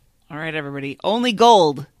All right, everybody. Only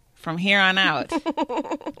gold from here on out.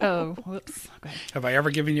 Oh, whoops. Okay. Have I ever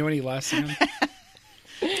given you any less, Sam?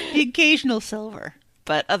 The occasional silver.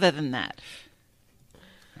 But other than that.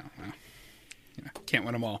 Oh, well. Can't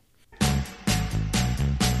win them all.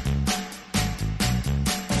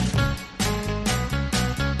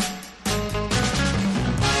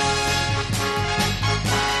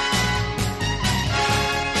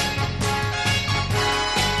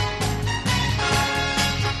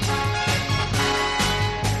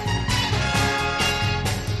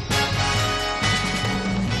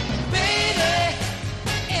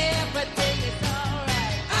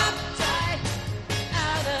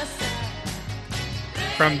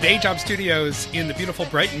 From Day Job Studios in the beautiful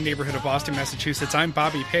Brighton neighborhood of Boston, Massachusetts, I'm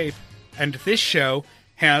Bobby Pape, and this show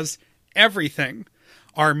has everything.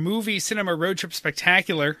 Our movie Cinema Road Trip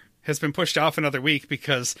Spectacular has been pushed off another week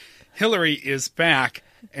because Hillary is back,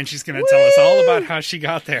 and she's going to tell us all about how she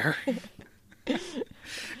got there.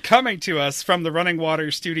 Coming to us from the Running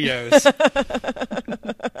Water Studios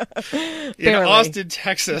in Austin,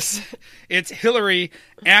 Texas, it's Hillary.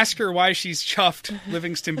 Ask her why she's chuffed.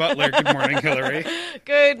 Livingston Butler. Good morning, Hillary.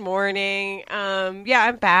 Good morning. Yeah,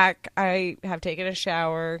 I'm back. I have taken a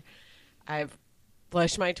shower. I've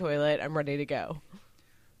flushed my toilet. I'm ready to go.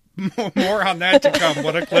 More on that to come.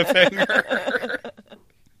 What a cliffhanger.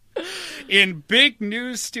 In Big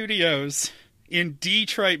News Studios in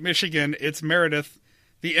Detroit, Michigan, it's Meredith,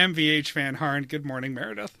 the MVH Van Harn. Good morning,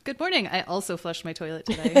 Meredith. Good morning. I also flushed my toilet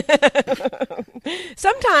today.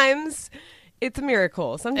 Sometimes it's a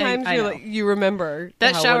miracle. Sometimes you remember.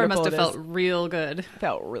 That how shower must wonderful have it felt real good. is.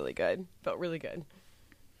 Felt really good.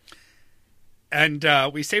 And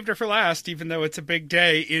we saved her for last, even though it's a big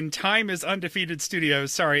day. In Time is Undefeated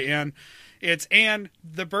Studios. Sorry, Anne. It's Anne,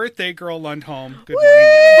 the birthday girl Lundholm. Good morning,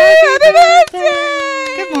 Anne. Happy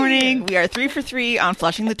birthday! Good morning. We are 3 for 3 on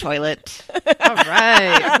flushing the toilet. All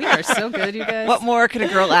right. We are so good, you guys. What more could a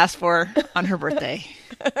girl ask for on her birthday?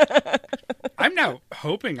 I'm now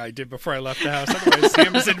hoping I did before I left the house. Otherwise,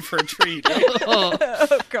 Sam is in for a treat.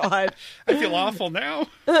 Oh, God. I feel awful now.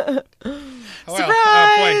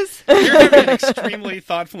 Surprise! Boy. You're having an extremely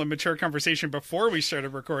thoughtful and mature conversation before we started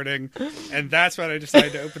recording, and that's when I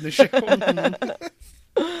decided to open the show.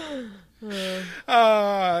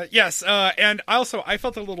 Yes, and also I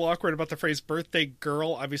felt a little awkward about the phrase birthday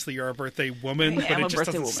girl. Obviously you're a birthday woman, but it just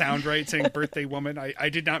doesn't sound right saying birthday woman. I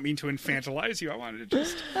did not mean to infantilize you. I wanted to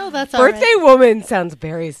just... Oh, that's all right. Birthday woman sounds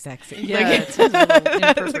very sexy. Yeah, it sounds a little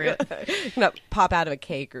inappropriate. Not pop out of a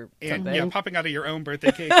cake or And, something. yeah, popping out of your own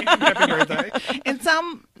birthday cake. Happy birthday. In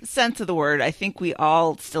some sense of the word, I think we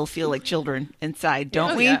all still feel like children inside,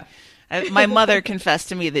 don't we? Yeah. My mother confessed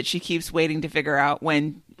to me that she keeps waiting to figure out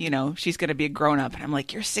when, she's going to be a grown-up. And I'm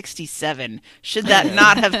like, you're 67. Should that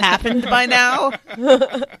not have happened by now?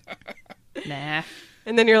 Nah.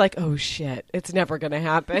 And then you're like, oh, shit. It's never going to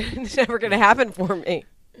happen. It's never going to happen for me.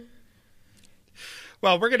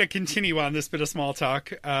 Well, we're going to continue on this bit of small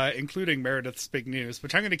talk, including Meredith's big news,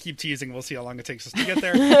 which I'm going to keep teasing. We'll see how long it takes us to get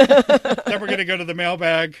there. Then we're going to go to the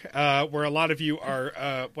mailbag, where a lot of you are,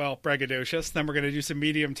 braggadocious. Then we're going to do some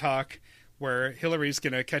medium talk, where Hillary's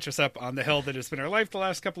going to catch us up on the hell that has been our life the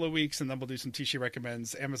last couple of weeks, and then we'll do some Tishy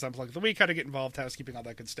Recommends, Amazon Plug of the Week, how to get involved, housekeeping, all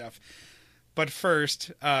that good stuff. But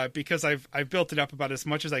first, because I've built it up about as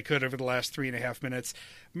much as I could over the last 3.5 minutes,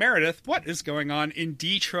 Meredith, what is going on in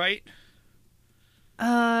Detroit?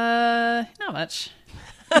 Not much.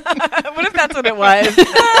 What if that's what it was?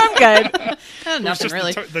 I'm good. Nothing Just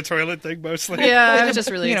really. the toilet thing mostly. Yeah, I was just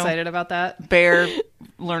really excited about that. Bear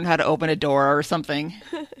learned how to open a door or something.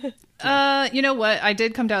 You know what? I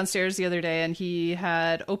did come downstairs the other day and he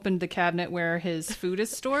had opened the cabinet where his food is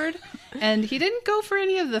stored. And he didn't go for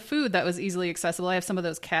any of the food that was easily accessible. I have some of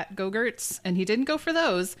those cat Go-Gurts and he didn't go for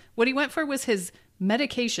those. What he went for was his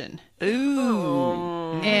medication.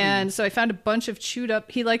 Ooh. And so I found a bunch of chewed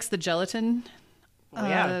up. He likes the gelatin.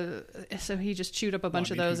 Yeah. So he just chewed up a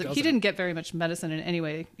bunch of those. He didn't get very much medicine in any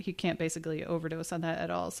way. He can't basically overdose on that at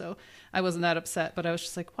all. So I wasn't that upset, but I was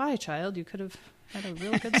just like, why, child? You could have had a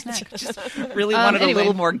really good snack. Just really wanted a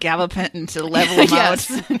little more gabapentin to level him out.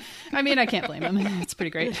 I mean, I can't blame him. It's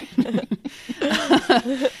pretty great.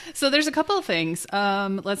 So there's a couple of things.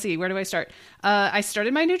 Let's see. Where do I start? I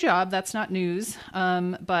started my new job. That's not news.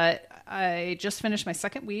 But I just finished my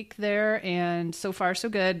second week there, and so far so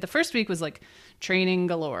good. The first week was like training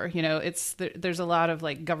galore. You know, there's a lot of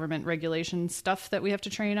like government regulation stuff that we have to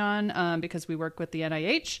train on because we work with the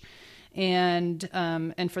NIH. And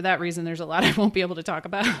for that reason, there's a lot I won't be able to talk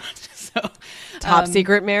about. So top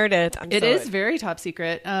secret, Meredith. It is very top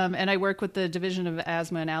secret. And I work with the Division of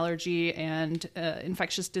Asthma and Allergy and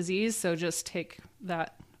Infectious Disease. So just take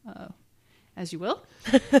that as you will.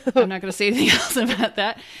 I'm not going to say anything else about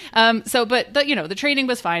that. But the training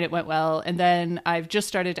was fine. It went well. And then I've just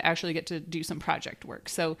started to actually get to do some project work.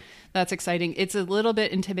 So that's exciting. It's a little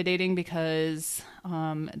bit intimidating because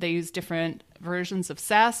they use different versions of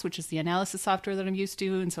SAS, which is the analysis software that I'm used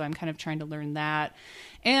to. And so I'm kind of trying to learn that.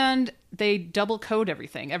 And they double code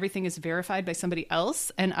everything. Everything is verified by somebody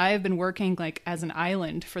else. And I have been working like as an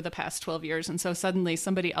island for the past 12 years. And so suddenly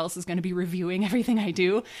somebody else is going to be reviewing everything I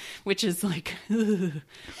do, which is like a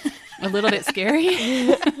little bit scary.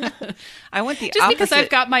 I went the Just opposite. because I've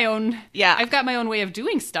got my own, Yeah. I've got my own way of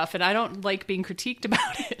doing stuff and I don't like being critiqued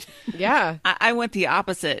about it. Yeah. I went the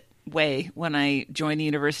opposite way when I joined the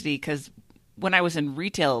university because when I was in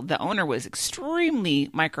retail, the owner was extremely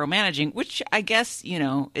micromanaging, which I guess,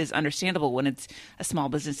 is understandable when it's a small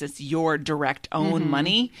business. It's your direct own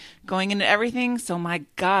money going into everything. So my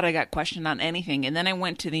God, I got questioned on anything. And then I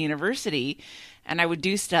went to the university and I would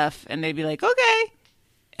do stuff and they'd be like, okay.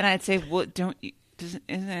 And I'd say, well, isn't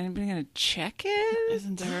anybody going to check it?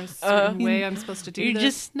 Isn't there a certain way I'm supposed to do You're this?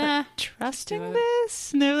 just Nah. trusting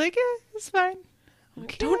this? And they're like, yeah, it's fine.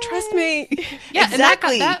 Okay. Don't trust me. Yeah,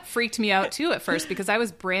 Exactly. and that freaked me out too at first because I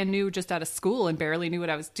was brand new just out of school and barely knew what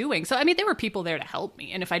I was doing. So, I mean, there were people there to help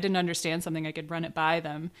me. And if I didn't understand something, I could run it by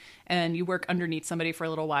them. And you work underneath somebody for a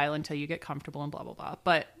little while until you get comfortable and blah, blah, blah.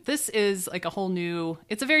 But this is like a whole new,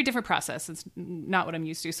 it's a very different process. It's not what I'm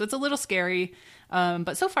used to. So it's a little scary.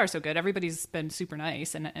 But so far, so good. Everybody's been super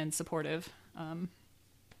nice and supportive.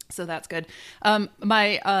 So that's good.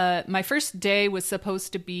 My first day was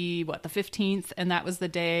supposed to be the 15th, and that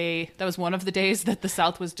was one of the days that the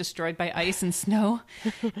South was destroyed by ice and snow.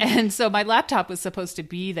 And so my laptop was supposed to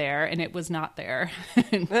be there and it was not there.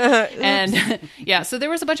 And yeah, so there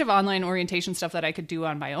was a bunch of online orientation stuff that I could do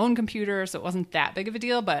on my own computer. So it wasn't that big of a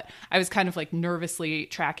deal, but I was kind of like nervously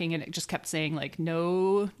tracking and it just kept saying like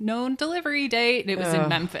no known delivery date. And it was in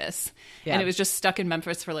Memphis and it was just stuck in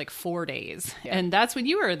Memphis for like 4 days. And that's when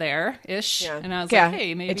you were there-ish. Yeah. And I was Yeah, like,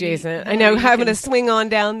 hey, maybe adjacent. I maybe know you I'm going to can- swing on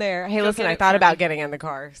down there. Hey, listen, get I it thought for about me. getting in the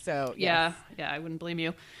car. So Yeah, I wouldn't blame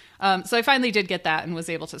you. So I finally did get that and was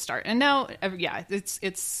able to start. And now,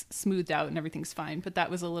 it's smoothed out and everything's fine. But that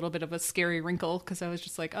was a little bit of a scary wrinkle because I was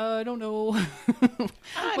just like, I don't know what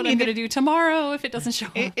I'm going to do tomorrow if it doesn't show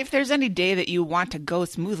up. If there's any day that you want to go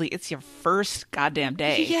smoothly, it's your first goddamn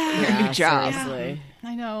day. Yeah. Your new job. seriously.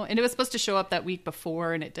 I know. And it was supposed to show up that week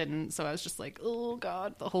before and it didn't. So I was just like, oh,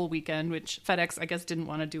 God, the whole weekend, which FedEx, I guess, didn't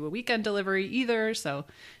want to do a weekend delivery either. So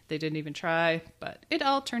they didn't even try. But it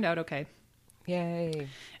all turned out okay. Yay.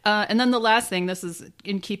 And then the last thing, this is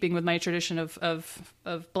in keeping with my tradition of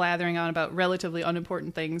blathering on about relatively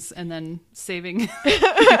unimportant things and then saving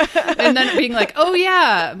and then being like, oh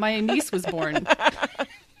yeah, my niece was born. That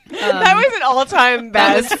was an all-time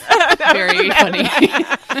best. Very funny.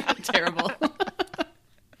 Terrible.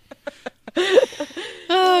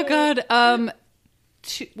 Oh God.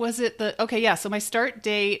 Was it so my start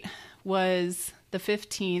date was the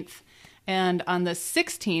 15th and on the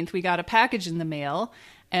 16th we got a package in the mail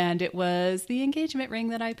and it was the engagement ring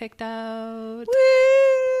that I picked out.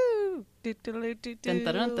 Woo! Dun, dun,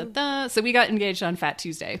 dun, dun, dun. So we got engaged on Fat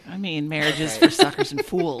Tuesday. I mean, marriage is for suckers and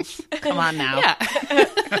fools. Come on now. Yeah,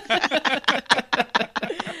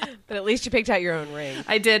 But at least you picked out your own ring.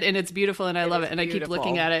 I did, and it's beautiful, and I love is it. And I keep beautiful.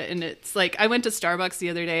 looking at it, and it's like I went to Starbucks the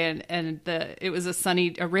other day, and it was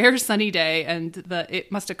a rare sunny day, and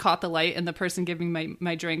it must have caught the light, and the person giving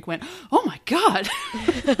my drink went, "Oh my God,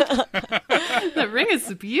 that ring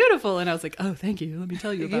is beautiful!" And I was like, "Oh, thank you. Let me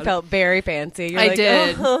tell you about You it." felt very fancy. You're I like,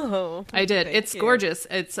 did. Oh, I did. thank It's you. gorgeous.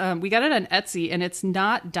 It's we got it on Etsy, and it's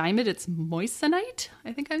not diamond. It's moissanite.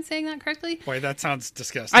 I think I'm saying that correctly. Boy, that sounds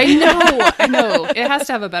disgusting. I know. It has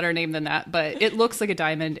to have a better name than that, but it looks like a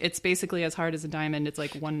diamond. It's basically as hard as a diamond. It's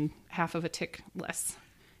like 1/2 of a tick less.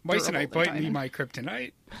 Moissanite, durable than bite me diamond. my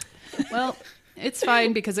kryptonite. Well, it's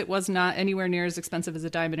fine because it was not anywhere near as expensive as a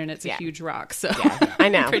diamond, and it's Yeah. a huge rock. So I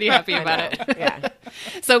know. I'm pretty happy I about know. it. Yeah.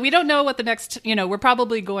 So we don't know what the next, we're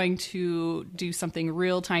probably going to do something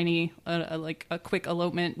real tiny, like a quick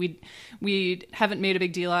elopement. We haven't made a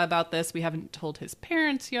big deal about this. We haven't told his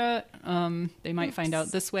parents yet. They might find out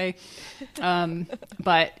this way.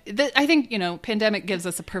 But I think, pandemic gives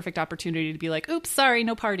us a perfect opportunity to be like, oops, sorry,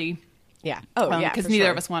 no party. Yeah. Oh, yeah. Because for neither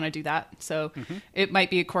sure. of us want to do that. So it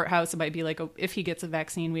might be a courthouse. It might be like if he gets a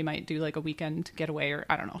vaccine, we might do like a weekend getaway or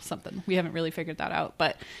I don't know, something. We haven't really figured that out.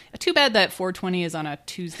 But too bad that 420 is on a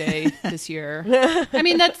Tuesday this year. I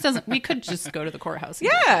mean, we could just go to the courthouse and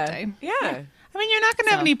do it that Yeah. day. Yeah. I mean, you're not going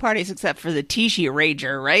to have any parties except for the Tishy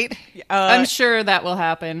Rager, right? I'm sure that will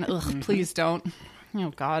happen. Ugh, please don't.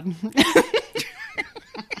 Oh, God.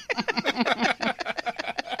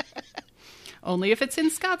 Only if it's in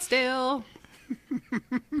Scottsdale.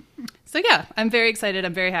 So yeah, I'm very excited.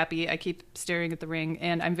 I'm very happy. I keep staring at the ring,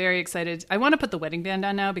 and I'm very excited. I want to put the wedding band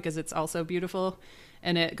on now because it's also beautiful,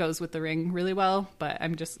 and it goes with the ring really well. But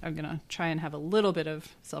I'm gonna try and have a little bit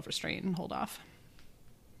of self-restraint and hold off.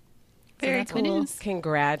 Very that's what it cool. is.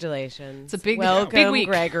 Congratulations. It's a big welcome, week.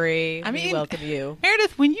 Gregory. I mean, we welcome you.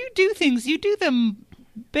 Meredith, when you do things, you do them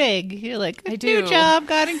big. You're like, I new do. job,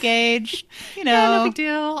 got engaged. You know, Yeah, no big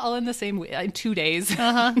deal. All in the same week, in 2 days.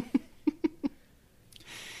 Uh-huh.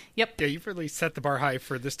 Yep. Yeah, you've really set the bar high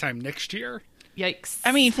for this time next year. Yikes.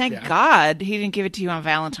 I mean, thank Yeah. God he didn't give it to you on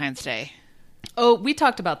Valentine's Day. Oh, we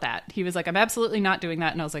talked about that. He was like, I'm absolutely not doing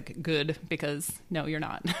that. And I was like, good, because no, you're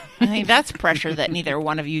not. I think that's pressure that neither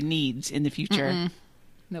one of you needs in the future.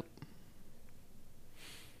 Nope.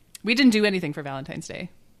 We didn't do anything for Valentine's Day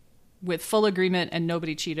with full agreement, and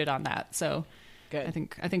nobody cheated on that. So Good. I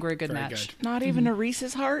think we're a good Very match. good. Not even a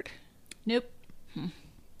Reese's heart? Nope.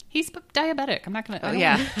 He's diabetic. I'm not going to. Oh,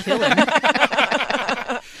 yeah. Kill him.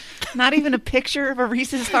 Not even a picture of a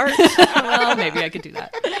Reese's heart? Well, maybe I could do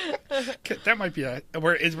that. That might be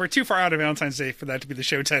we're too far out of Valentine's Day for that to be the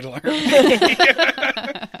show title.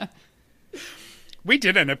 We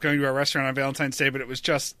did end up going to a restaurant on Valentine's Day, but it was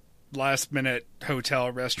just last minute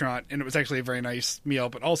hotel restaurant, and it was actually a very nice meal.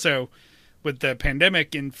 But also, with the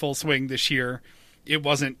pandemic in full swing this year, it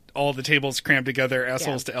wasn't all the tables crammed together,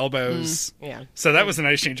 assholes to elbows. Yeah. So that was a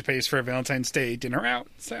nice change of pace for a Valentine's Day dinner out.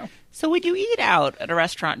 So when you eat out at a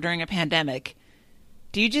restaurant during a pandemic,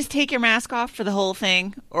 do you just take your mask off for the whole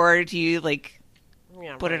thing? Or do you,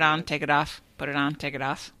 Yeah, put it on, take it off, put it on, take it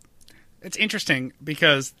off? It's interesting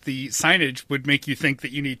because the signage would make you think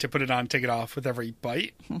that you need to put it on, take it off with every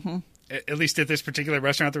bite. Mm-hmm. At least at this particular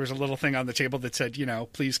restaurant, there was a little thing on the table that said,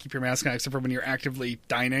 please keep your mask on except for when you're actively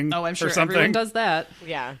dining Oh, I'm sure or something. everyone does that.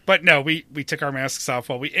 Yeah. But no, we took our masks off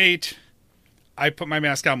while we ate. I put my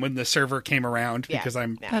mask on when the server came around Yeah. because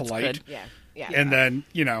I'm That's polite. good. Yeah. Yeah. And then,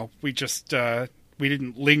 we just, we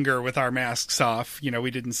didn't linger with our masks off.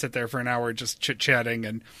 We didn't sit there for an hour just chit-chatting.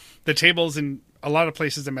 And the tables in a lot of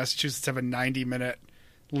places in Massachusetts have a 90-minute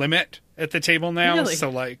limit at the table now. Really? So,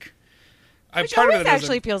 Which part of always it is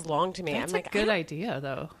actually feels long to me. That's I'm like, a good idea,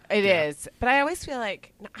 though. It is, but I always feel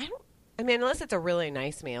like unless it's a really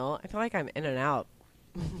nice meal, I feel like I'm in and out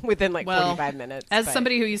within 45 minutes. As but-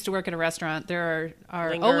 somebody who used to work in a restaurant, there are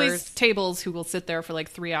Lingers. always tables who will sit there for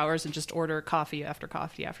 3 hours and just order coffee after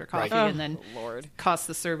coffee after coffee, Right. and then Lord, cost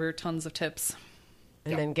the server tons of tips.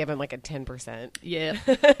 and then give him a 10%. Yeah,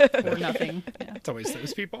 or nothing. Yeah. it's always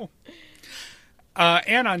those people.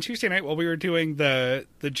 And on Tuesday night, while we were doing the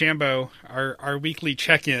Jambo, our weekly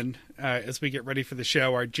check-in as we get ready for the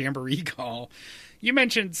show, our Jamboree call, you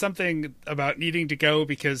mentioned something about needing to go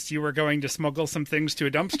because you were going to smuggle some things to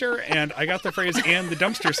a dumpster, and I got the phrase "and the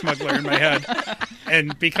dumpster smuggler" in my head.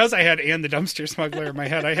 And because I had "and the dumpster smuggler" in my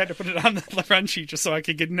head, I had to put it on the run sheet just so I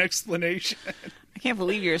could get an explanation. I can't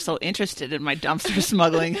believe you're so interested in my dumpster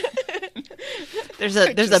smuggling. There's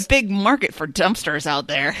a big market for dumpsters out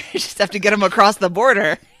there. You just have to get them across the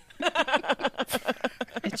border.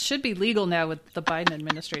 It should be legal now with the Biden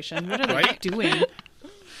administration. What are they Right? doing?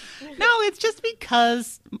 No, it's just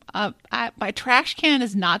because my trash can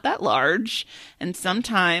is not that large, and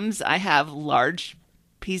sometimes I have large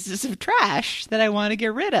pieces of trash that I want to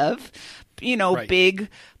get rid of. Right. Big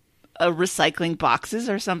recycling boxes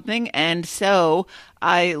or something, and so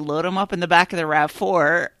I load them up in the back of the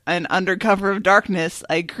RAV4, and under cover of darkness,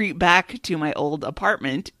 I creep back to my old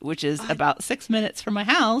apartment, which is about 6 minutes from my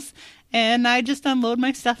house, and I just unload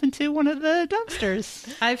my stuff into one of the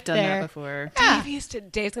dumpsters. I've done There. that before.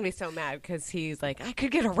 Dave's gonna be so mad because he's like, I could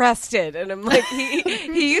get arrested, and I'm like,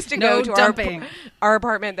 he used to No go to dumping. our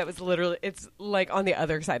apartment that was literally it's on the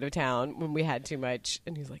other side of town when we had too much,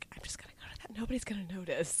 and he's like, I'm just gonna go to that. Nobody's gonna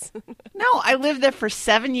notice. No, I lived there for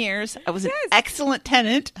 7 years. I was an excellent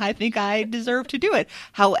tenant. I think I deserve to do it.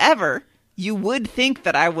 However, you would think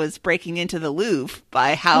that I was breaking into the Louvre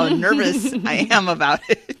by how nervous I am about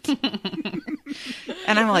it.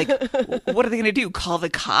 And I'm like, what are they going to do? Call the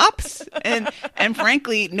cops? And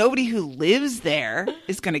frankly, nobody who lives there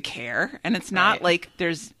is going to care. And it's not Right. like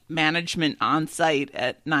there's management on site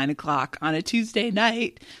at 9:00 on a Tuesday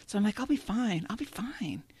night. So I'm like, I'll be fine.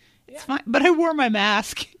 It's fine. But I wore my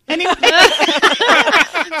mask anyway.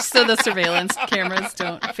 So the surveillance cameras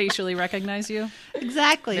don't facially recognize you.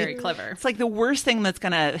 Exactly. Very clever. It's like the worst thing that's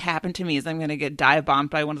going to happen to me is I'm going to get dive bombed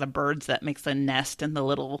by one of the birds that makes a nest in the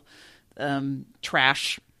little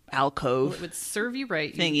trash alcove It would serve you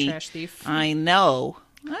right, thingy. you trash thief. I know.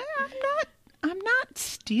 I'm not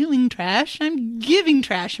stealing trash. I'm giving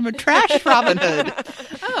trash. I'm a trash Robin Hood.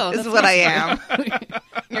 Oh, Oh, is that's what I am.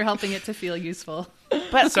 You're helping it to feel useful.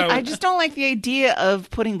 But So- I just don't like the idea of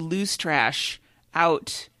putting loose trash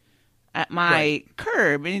out at my Right.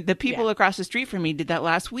 curb. And the people across the street from me did that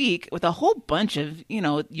last week with a whole bunch of,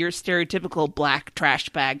 your stereotypical black trash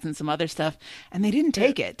bags and some other stuff, and they didn't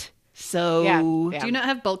take it. So Yeah. Do you not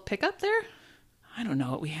have bulk pickup there? I don't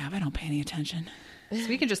know what we have. I don't pay any attention. So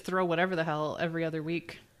we can just throw whatever the hell every other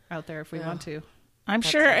week out there if we want to. I'm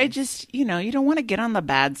sure I just, you don't want to get on the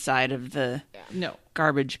bad side of the No.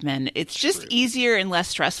 garbage men. It's just easier and less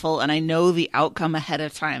stressful, and I know the outcome ahead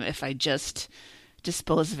of time if I just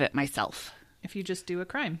dispose of it myself. If you just do a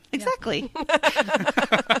crime. Exactly.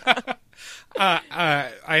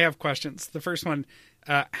 I have questions. The first one,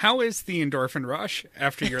 how is the endorphin rush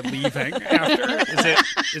after you're leaving? Is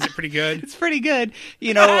it pretty good? It's pretty good.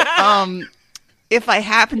 If I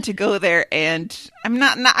happen to go there, and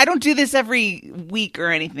I don't do this every week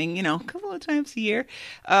or anything, a couple of times a year.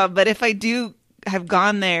 But if I do have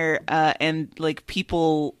gone there, and like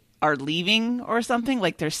people are leaving or something,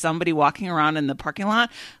 like there's somebody walking around in the parking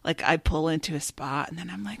lot, like I pull into a spot and then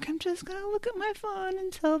I'm like, I'm just gonna look at my phone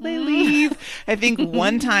until they leave. I think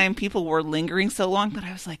one time people were lingering so long that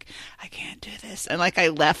I was like, I can't do this, and like I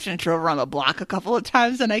left and drove around the block a couple of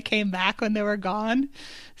times and I came back when they were gone.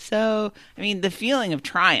 So I mean, the feeling of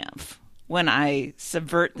triumph when I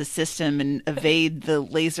subvert the system and evade the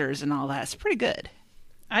lasers and all that is pretty good.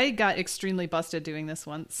 I got extremely busted doing this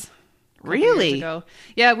once. Really? Years ago.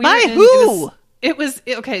 Yeah. By who? It was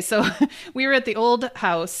okay. So we were at the old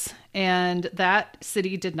house, and that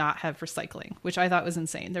city did not have recycling, which I thought was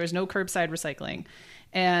insane. There was no curbside recycling,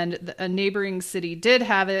 and a neighboring city did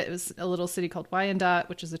have it. It was a little city called Wyandotte,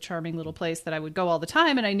 which is a charming little place that I would go all the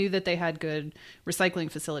time, and I knew that they had good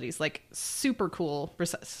recycling facilities, like super cool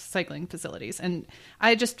recycling facilities. And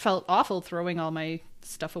I just felt awful throwing all my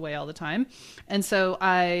stuff away all the time, and so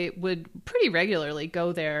I would pretty regularly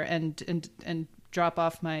go there and drop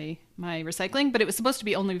off my recycling, but it was supposed to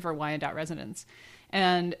be only for Wyandotte residents.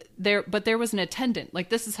 And there was an attendant. Like,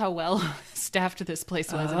 this is how well staffed this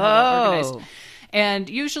place was and how well organized. And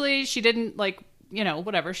usually she didn't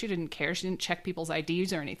whatever. She didn't care. She didn't check people's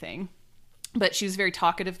IDs or anything. But she was very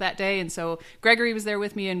talkative that day. And so Gregory was there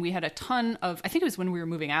with me, and we had a ton of, I think it was when we were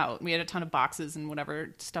moving out, we had a ton of boxes and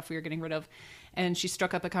whatever stuff we were getting rid of. And she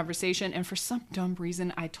struck up a conversation. And for some dumb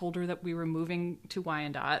reason, I told her that we were moving to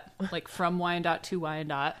Wyandotte, like from Wyandotte to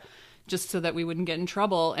Wyandotte, just so that we wouldn't get in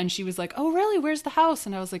trouble. And she was like, oh, really? Where's the house?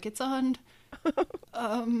 And I was like, it's on... and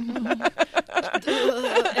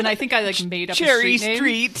I think I made up Cherry a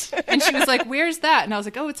street name. And she was like, where's that? And I was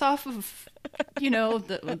like, oh, it's off of,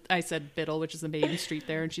 I said Biddle, which is the main street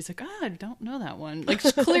there. And she's like, oh, I don't know that one. Like,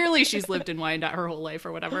 clearly she's lived in Wyandotte her whole life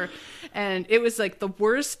or whatever. And it was like the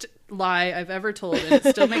worst lie I've ever told, and it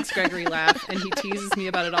still makes Gregory laugh, and he teases me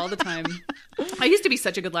about it all the time. I used to be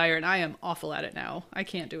such a good liar, and I am awful at it now. I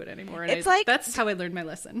can't do it anymore. And that's how I learned my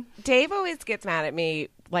lesson. Dave always gets mad at me.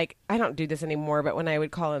 Like, I don't do this anymore, but when I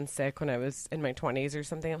would call in sick when I was in my 20s or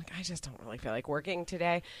something, I'm like, I just don't really feel like working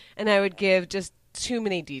today. And I would give just too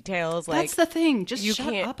many details. Like, that's the thing. Just you shut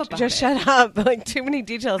can't up about just it. shut up. Like, too many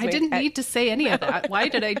details. I didn't need to say any of that. Why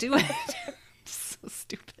did I do it? So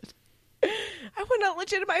stupid. I want to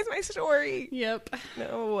legitimize my story. Yep.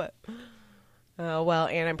 No. Oh, well,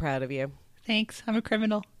 Anne, I'm proud of you. Thanks. I'm a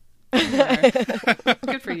criminal.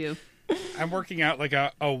 Good for you. I'm working out like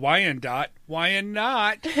a Wyandotte.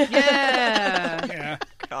 Wyandotte. Yeah. Yeah.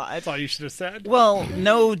 God. That's all you should have said. Well,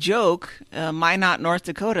 no joke. Minot, North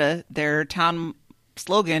Dakota, their town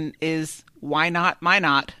slogan is "Why not, my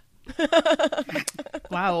not."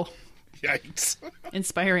 Wow. Yikes.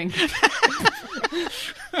 Inspiring.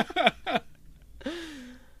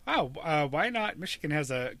 Wow. Why not? Michigan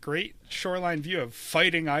has a great shoreline view of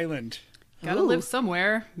Fighting Island. Gotta live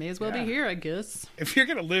somewhere. May as well Yeah. be here, I guess. If you're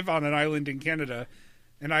going to live on an island in Canada,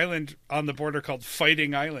 an island on the border called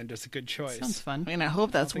Fighting Island is a good choice. Sounds fun. I mean, I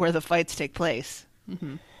hope that's where the fights take place.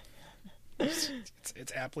 It's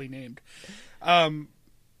aptly named.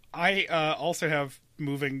 I also have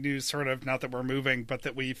moving news, sort of, not that we're moving, but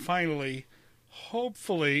that we finally,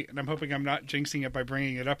 hopefully, and I'm hoping I'm not jinxing it by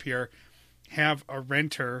bringing it up here, have a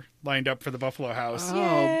renter lined up for the Buffalo House. Oh,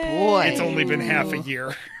 boy. It's only been half a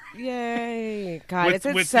year. Yay. God, With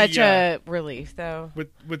it's such the, a relief, though.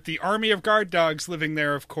 With the army of guard dogs living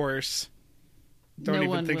there, of course. Don't No even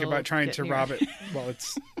one think will about trying get to near. rob it while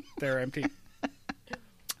it's there empty.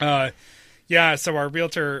 So our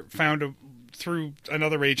realtor found through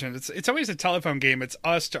another agent. It's always a telephone game. It's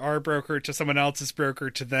us to our broker to someone else's broker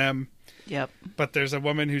to them. Yep. But there's a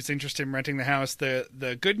woman who's interested in renting the house.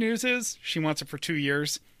 The good news is she wants it for 2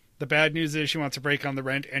 years. The bad news is she wants a break on the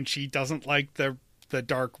rent, and she doesn't like the the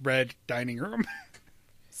dark red dining room.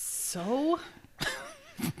 So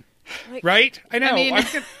Right? I know. I mean-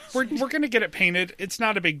 we're going to get it painted. It's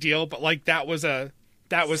not a big deal, but like that was her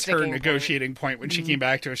Sticking negotiating point when she came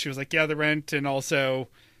back to us. She was like, yeah, the rent, and also,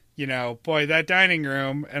 you know, boy, that dining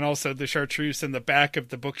room, and also the chartreuse in the back of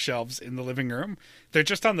the bookshelves in the living room. They're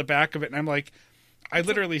just on the back of it. And I'm like, I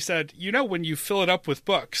literally said, you know, when you fill it up with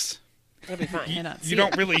books, It'll be fine. cannot see you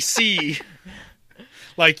don't really see,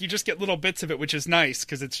 like, you just get little bits of it, which is nice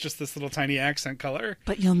because it's just this little tiny accent color.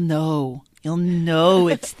 But you'll know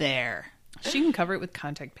it's there. She can cover it with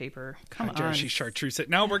contact paper. Come How dare on. she chartreuse it?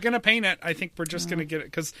 No, we're going to paint it. I think we're just going to get it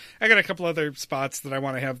because I got a couple other spots that I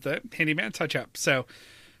want to have the handyman touch up. So,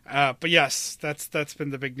 but yes, that's been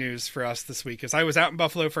the big news for us this week. Is I was out in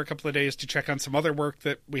Buffalo for a couple of days to check on some other work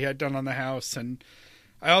that we had done on the house, and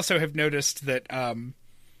I also have noticed that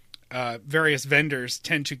various vendors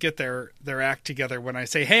tend to get their act together when I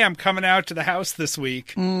say, hey, I'm coming out to the house this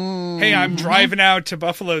week. Hey, I'm driving out to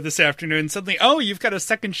Buffalo this afternoon. Suddenly, oh, you've got a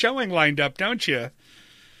second showing lined up, don't you?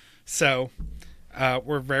 So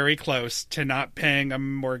we're very close to not paying a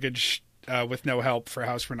mortgage with no help for a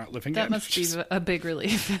house we're not living That in. must be a big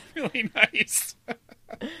relief. Really nice.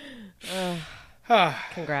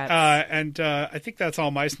 Congrats. And I think that's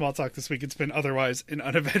all my small talk this week. It's been otherwise an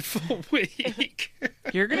uneventful week.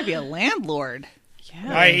 You're going to be a landlord.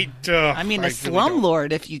 Yeah. I mean, I a really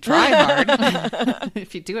slumlord if you try hard.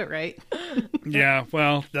 If you do it right. Yeah,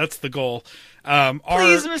 well, that's the goal.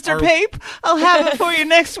 Please, Mr. Pape, I'll have it for you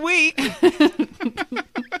next week.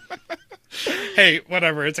 Hey,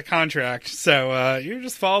 whatever. It's a contract, so you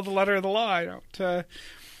just follow the letter of the law. I don't.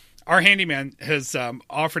 Our handyman has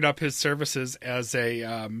offered up his services as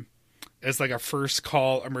like a first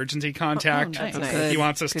call emergency contact. nice. Good. He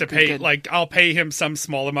wants us Good, to good, pay. good. Like, I'll pay him some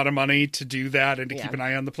small amount of money to do that and to Yeah. keep an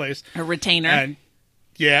eye on the place. A retainer. And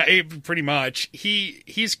yeah, pretty much.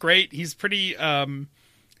 He's great. He's pretty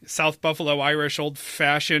South Buffalo Irish, old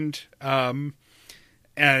fashioned.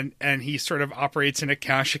 And he sort of operates in a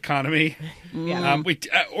cash economy. Yeah.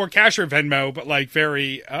 Or cash or Venmo, but like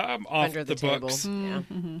very off Under the the table. books. Yeah.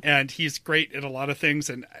 And he's great at a lot of things.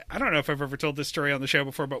 And I don't know if I've ever told this story on the show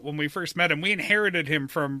before, but when we first met him, we inherited him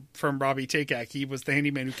from Robbie Takak. He was the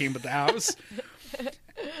handyman who came with the house.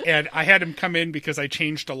 And I had him come in because I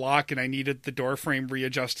changed a lock and I needed the door frame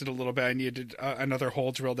readjusted a little bit. I needed another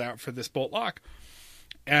hole drilled out for this bolt lock.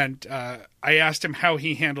 And I asked him how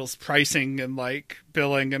he handles pricing and like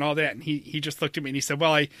billing and all that. And he just looked at me and he said,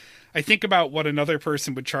 well, I think about what another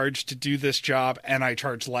person would charge to do this job and I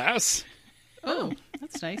charge less. Oh,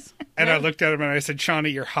 that's nice. And I looked at him and I said,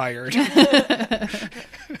 Shawnee, you're hired.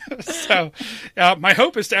 So my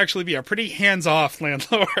hope is to actually be a pretty hands-off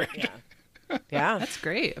landlord. Yeah. That's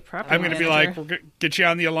great. A proper I'm going to be manager. like, we'll get you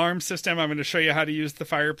on the alarm system. I'm going to show you how to use the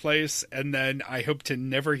fireplace. And then I hope to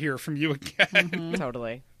never hear from you again.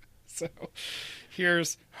 Totally. So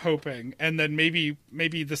here's hoping. And then maybe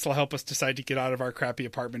this will help us decide to get out of our crappy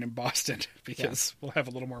apartment in Boston because we'll have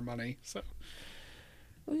a little more money. So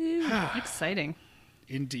Exciting.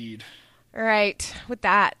 indeed. All right. With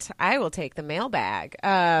that, I will take the mailbag.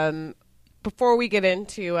 Before we get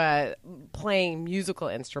into playing musical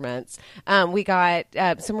instruments, we got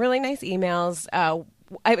some really nice emails.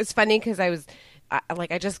 It was funny because I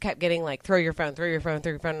just kept getting like, throw your phone.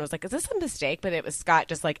 And I was like, is this a mistake? But it was Scott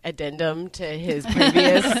just like addendum to his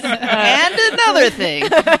previous. And another thing.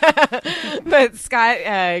 But Scott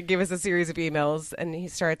gave us a series of emails, and he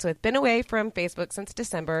starts with, been away from Facebook since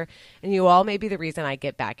December, and you all may be the reason I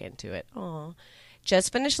get back into it. Aw.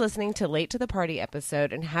 Just finished listening to Late to the Party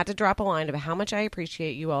episode and had to drop a line about how much I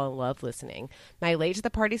appreciate you all and love listening. My Late to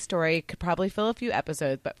the Party story could probably fill a few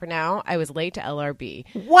episodes, but for now, I was late to LRB.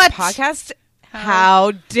 What? Podcast?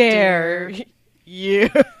 How dare you?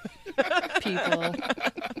 People.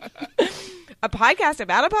 A podcast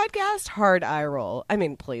about a podcast? Hard eye roll. I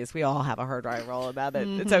mean, please, we all have a hard eye roll about it.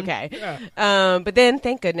 It's okay. But then,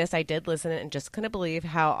 thank goodness, I did listen and just couldn't believe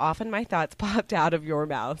how often my thoughts popped out of your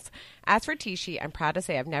mouths. As for Tishi, I'm proud to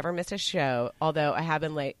say I've never missed a show, although I have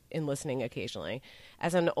been late in listening occasionally.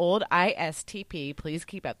 As an old ISTP, please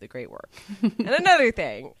keep up the great work. And another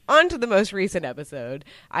thing, on to the most recent episode.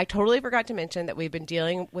 I totally forgot to mention that we've been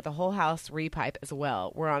dealing with a whole house repipe as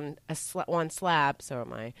well. We're on one slab, so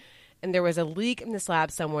am I. And there was a leak in the slab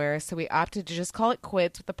somewhere, so we opted to just call it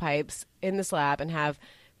quits with the pipes in the slab and have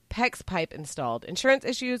PEX pipe installed. Insurance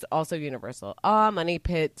issues, also universal. Money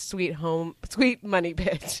pit, sweet money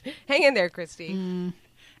pit. Hang in there, Christy.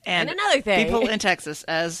 And another thing. People in Texas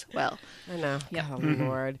as well. I know. Yep. Oh,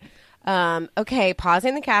 Lord. Okay,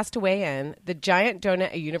 pausing the cast to weigh in. The giant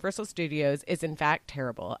donut at Universal Studios is in fact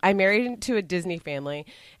terrible. I married into a Disney family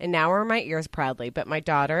and now wear my ears proudly, but my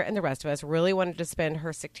daughter and the rest of us really wanted to spend her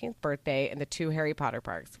 16th birthday in the 2 Harry Potter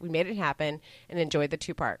parks. We made it happen and enjoyed the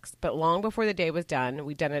 2 parks, but long before the day was done,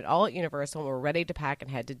 we'd done it all at Universal and were ready to pack and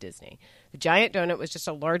head to Disney. The giant donut was just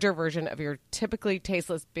a larger version of your typically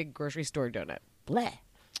tasteless big grocery store donut. Bleh.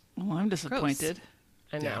 Oh, I'm disappointed.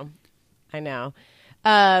 I know. I know.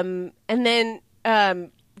 And then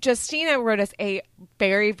Justina wrote us a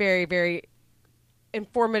very, very, very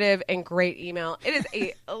informative and great email. It is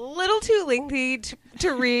a little too lengthy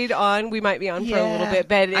to read on. We might be on for a little bit,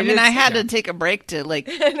 but I had to take a break to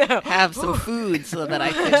have some food so that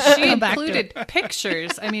I could. She included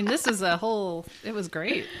pictures. I mean, this is it was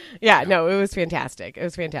great. Yeah, no, it was fantastic. It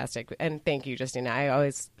was fantastic. And thank you, Justina. I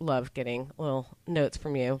always love getting little notes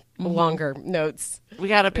from you, longer notes. We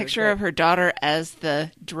got a picture of her daughter as the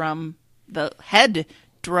head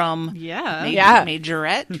drum. Yeah.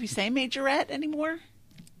 Majorette. Do we say majorette anymore?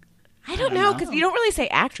 I don't know, because you don't really say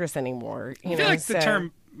actress anymore. I feel like the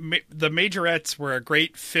term, the majorettes were a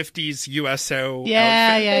great 50s USO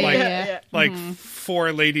outfit. Like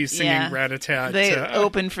 4 ladies singing Rat-a-tat. They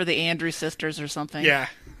opened for the Andrews sisters or something. Yeah.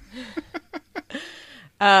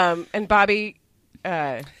 And Bobby...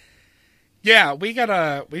 Yeah, we've got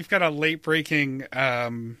a late breaking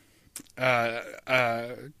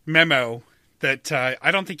memo that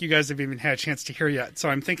I don't think you guys have even had a chance to hear yet. So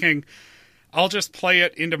I'm thinking I'll just play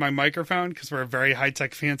it into my microphone because we're a very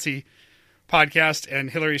high-tech, fancy podcast. And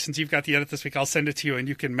Hillary, since you've got the edit this week, I'll send it to you and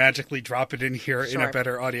you can magically drop it in here in a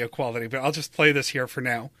better audio quality. But I'll just play this here for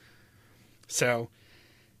now. So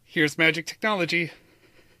here's magic technology.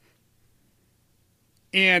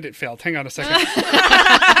 And it failed. Hang on a second.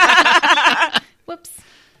 Whoops.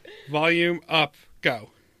 Volume up. Go.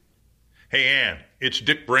 Hey, Ann, it's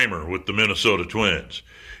Dick Bramer with the Minnesota Twins.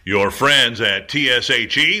 Your friends at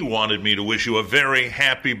TSHE wanted me to wish you a very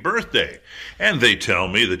happy birthday. And they tell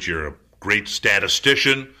me that you're a great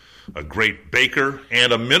statistician, a great baker,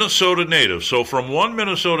 and a Minnesota native. So from one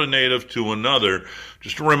Minnesota native to another,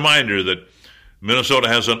 just a reminder that Minnesota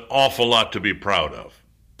has an awful lot to be proud of.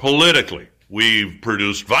 Politically, we've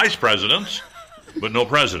produced vice presidents, but no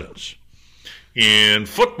presidents. In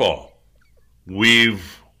football,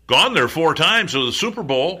 we've gone there 4 times to the Super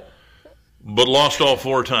Bowl, but lost all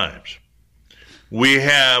 4 times. We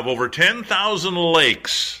have over 10,000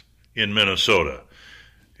 lakes in Minnesota,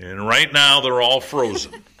 and right now they're all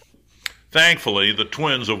frozen. Thankfully, the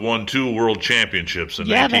Twins have won 2 world championships in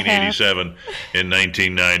 1987 and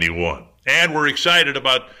 1991. And we're excited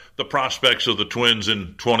about the prospects of the Twins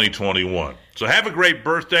in 2021. So have a great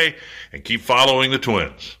birthday and keep following the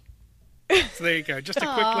Twins. So there you go. Just a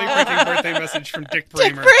quick late-breaking birthday message from Dick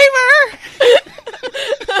Bramer.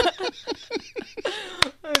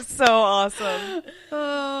 That's so awesome.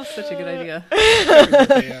 Oh, such a good idea.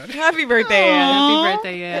 Happy birthday, Ann. Happy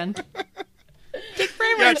birthday, Ann. Dick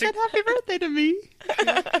Bramer said happy birthday to me.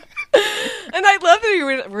 And I love that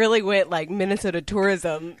you really went like Minnesota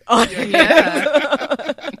tourism on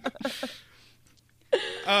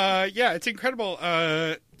yeah, it's incredible.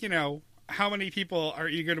 How many people are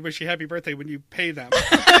eager to wish you happy birthday when you pay them?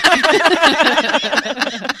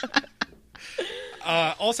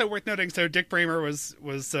 Also worth noting, so Dick Bramer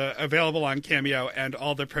was available on Cameo, and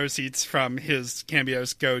all the proceeds from his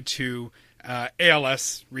cameos go to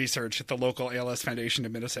ALS research at the local ALS Foundation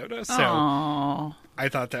in Minnesota. So Aww. I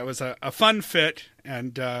thought that was a fun fit,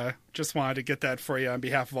 and just wanted to get that for you on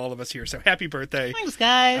behalf of all of us here. So happy birthday. Thanks,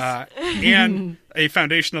 guys. And a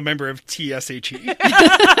foundational member of TSHE.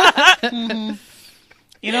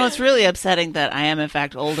 You know, it's really upsetting that I am, in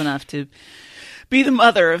fact, old enough to be the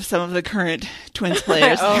mother of some of the current Twins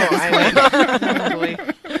players. I know. Boy.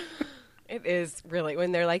 It is really,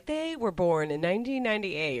 when they're like, they were born in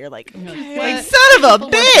 1998, you're like, Like, son of a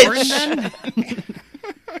bitch!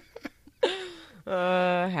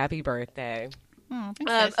 Happy birthday. Oh,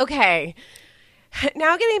 thanks, guys. Okay.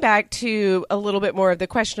 Now getting back to a little bit more of the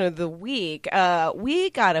question of the week. We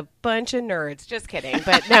got a bunch of nerds. Just kidding.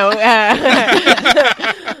 But no.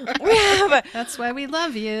 We have That's why we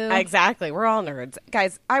love you. Exactly. We're all nerds.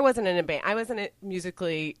 Guys, I wasn't in a band. I wasn't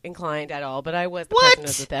musically inclined at all, but I was the president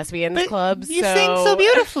of the Thespians Club. You sing so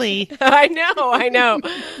beautifully. I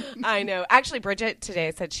know. Actually, Bridget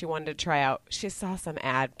today said she wanted to try out. She saw some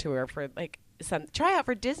ad to her for like some try out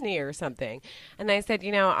for Disney or something. And I said,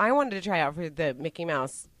 I wanted to try out for the Mickey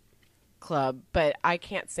Mouse Club, but I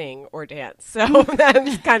can't sing or dance. So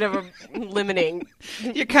that's kind of limiting.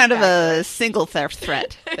 You're kind of a single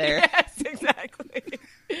threat there. Yes, exactly.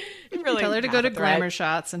 Really Tell her to go to Glamour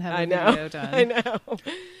Shots and have a video done. I know.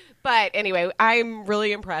 But anyway, I'm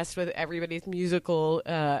really impressed with everybody's musical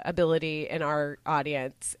ability in our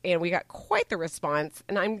audience, and we got quite the response.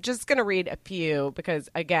 And I'm just going to read a few because,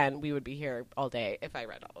 again, we would be here all day if I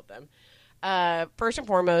read all of them. First and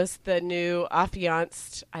foremost, the new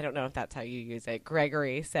affianced, I don't know if that's how you use it,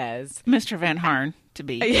 Gregory says. Mr. Van Harn, to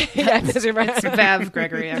be. Yeah, Mr. Van- It's Vav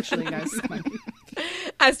Gregory, actually, guys.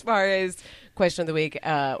 As far as question of the week,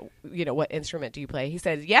 what instrument do you play? He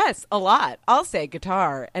said, yes, a lot. I'll say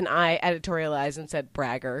guitar. And I editorialized and said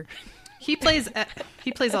bragger. He plays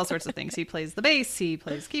all sorts of things. He plays the bass. He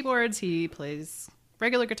plays keyboards. He plays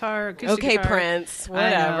regular guitar, acoustic Okay, guitar. Prince,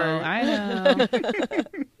 whatever. I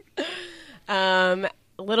know.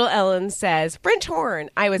 Little Ellen says French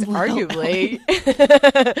horn. I was arguably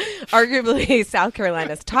South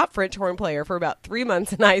Carolina's top French horn player for about 3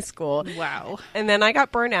 months in high school. Wow. And then I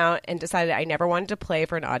got burnt out and decided I never wanted to play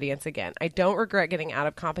for an audience again. I don't regret getting out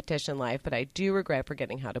of competition life, but I do regret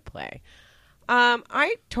forgetting how to play.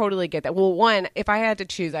 I totally get that. Well, one, if I had to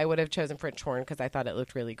choose, I would have chosen French horn because I thought it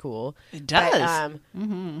looked really cool. It does.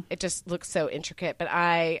 But, it just looks so intricate. But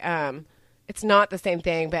it's not the same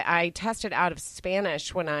thing, but I tested out of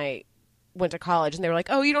Spanish when I went to college, and they were like,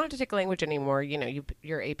 "Oh, you don't have to take a language anymore.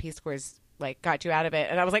 Your AP scores like got you out of it."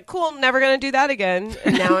 And I was like, "Cool, I'm never going to do that again."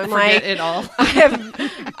 And now I'm like, it all.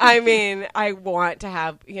 I want to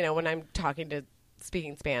have when I'm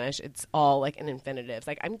speaking Spanish, it's all like an infinitive.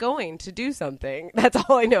 Like I'm going to do something. That's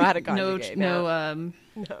all I know how to conjugate.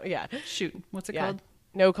 Shoot, what's it Yeah. called?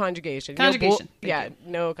 No conjugation. Conjugation.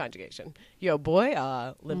 No conjugation. Yo, boy,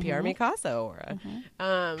 limpiar mi casa ahora.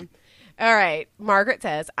 All right. Margaret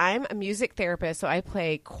says, I'm a music therapist, so I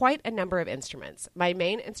play quite a number of instruments. My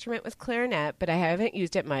main instrument was clarinet, but I haven't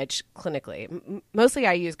used it much clinically. Mostly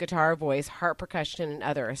I use guitar, voice, harp percussion, and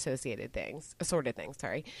other assorted things.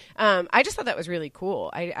 I just thought that was really cool.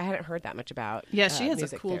 I hadn't heard that much about Yeah, she has a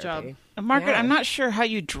music cool therapy. job. Margaret, Yeah. I'm not sure how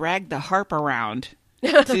you drag the harp around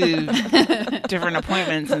to different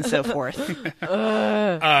appointments and so forth. When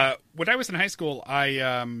I was in high school,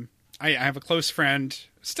 I have a close friend,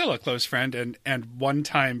 still a close friend, and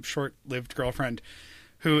one-time short-lived girlfriend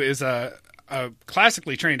who is a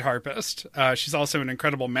classically trained harpist. She's also an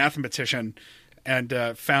incredible mathematician and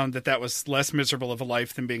found that was less miserable of a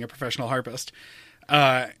life than being a professional harpist.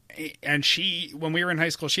 And when we were in high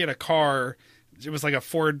school, she had a car. It was like a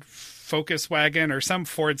Ford Focus wagon or some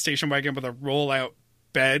Ford station wagon with a roll-out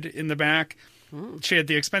bed in the back. She had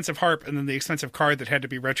the expensive harp and then the expensive car that had to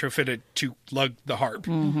be retrofitted to lug the harp.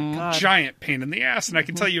 Giant pain in the ass. And I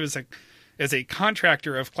can tell you as a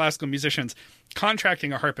contractor of classical musicians,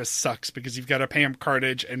 contracting a harpist sucks because you've got to pay him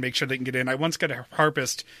cartage and make sure they can get in. I once got a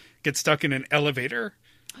harpist get stuck in an elevator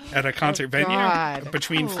at a concert venue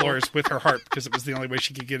between floors with her harp because it was the only way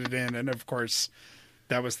she could get it in. And of course,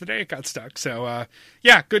 that was the day it got stuck. So,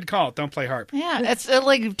 good call. Don't play harp. Yeah, it's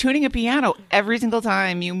like tuning a piano every single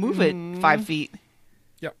time you move it 5 feet.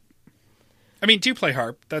 Yep. I mean, do play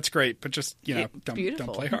harp. That's great, but just,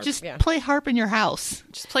 don't play harp. Just play harp in your house.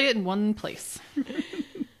 Just play it in one place.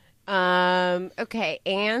 Okay,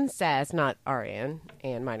 Anne says, not our Anne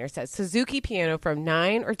Miner says, Suzuki piano from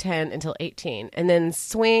 9 or 10 until 18, and then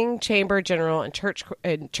swing, chamber, general, and church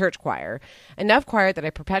choir. Enough choir that I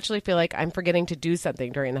perpetually feel like I'm forgetting to do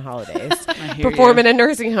something during the holidays. Perform in a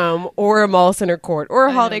nursing home or a mall center court or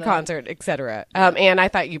a holiday concert, etc. And I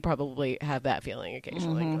thought you probably have that feeling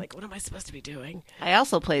occasionally. Like, what am I supposed to be doing? I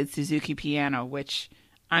also played Suzuki piano, which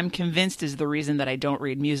I'm convinced is the reason that I don't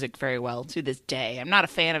read music very well to this day. I'm not a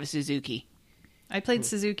fan of Suzuki. I played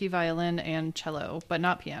Suzuki violin and cello, but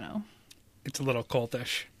not piano. It's a little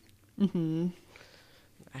cultish. I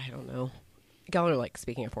don't know. Y'all are like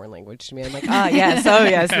speaking a foreign language to me. I'm like, yes,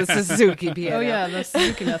 the Suzuki piano. Oh yeah, the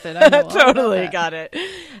Suzuki method. I know all Totally about that. got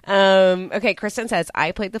it. Okay, Kristen says,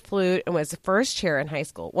 I played the flute and was the first chair in high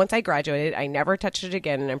school. Once I graduated, I never touched it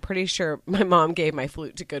again, and I'm pretty sure my mom gave my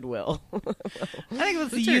flute to Goodwill. I think it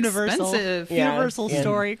was the Those are universal expensive.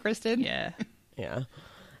 story, Kristen. Yeah.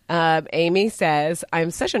 Yeah. Amy says,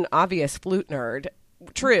 I'm such an obvious flute nerd.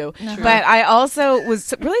 True. But I also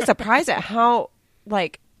was really surprised at how,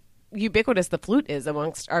 ubiquitous the flute is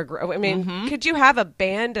amongst our group. I mean, could you have a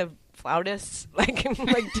band of flautists like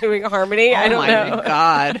doing harmony? I don't know. Oh my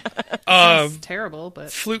God. It's terrible,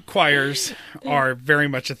 but Flute choirs are very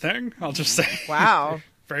much a thing. I'll just say. Wow.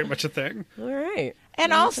 Very much a thing. All right.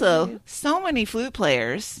 And also, so many flute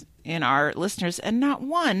players in our listeners and not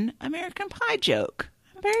one American Pie joke.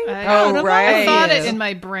 I'm very proud of right. I thought it Yes. in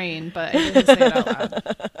my brain, but I didn't say it out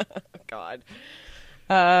loud. God.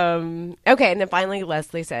 Okay, and then finally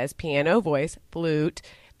Leslie says piano, voice, flute,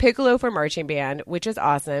 piccolo for marching band, which is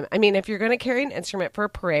awesome. I mean, if you're going to carry an instrument for a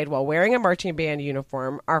parade while wearing a marching band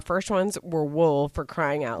uniform, our first ones were wool, for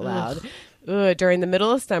crying out loud. Ugh, during the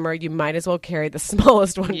middle of summer, you might as well carry the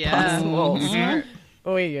smallest one possible. Smart.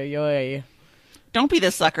 Oy, oy, oy. Don't be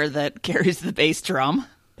the sucker that carries the bass drum.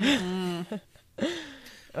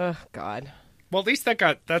 Oh, God. Well, at least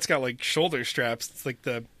that's got like shoulder straps. It's like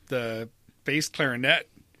the bass clarinet.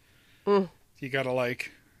 You gotta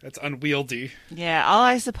like, that's unwieldy. Yeah,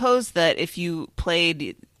 I suppose that if you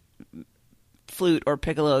played flute or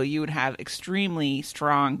piccolo, you would have extremely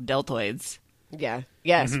strong deltoids. Yeah.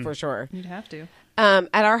 Yes, for sure. You'd have to. At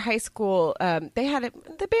our high school, they had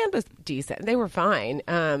the band was decent. They were fine.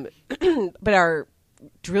 But our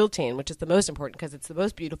drill team, which is the most important because it's the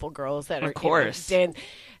most beautiful girls that are, of course,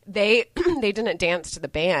 they didn't dance to the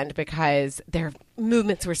band because their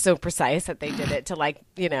movements were so precise that they did it to like,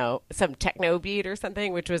 some techno beat or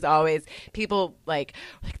something, which was always people like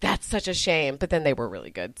that's such a shame. But then they were really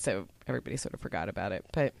good, so everybody sort of forgot about it.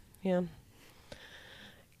 But yeah.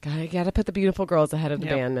 Gotta put the beautiful girls ahead of the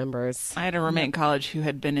band members. I had a roommate in college who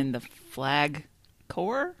had been in the flag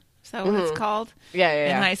corps. Is that what it's called?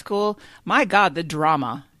 Yeah. In high school. My God, the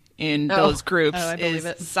drama in those groups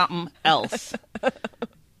is something else.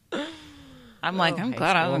 I'm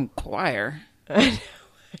glad I was in choir.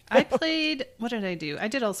 I played, what did I do? I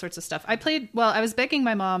did all sorts of stuff. I was begging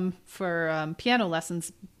my mom for piano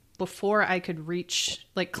lessons before I could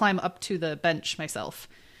climb up to the bench myself.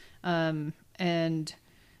 And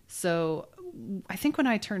so I think when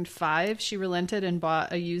I turned 5, she relented and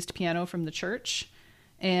bought a used piano from the church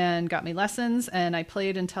and got me lessons. And I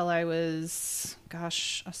played until I was,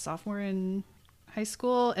 a sophomore in high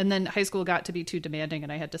school. And then high school got to be too demanding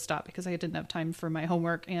and I had to stop because I didn't have time for my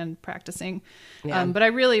homework and practicing. Yeah. But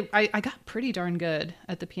I got pretty darn good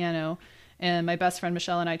at the piano. And my best friend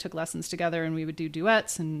Michelle and I took lessons together and we would do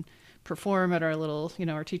duets and perform at our little,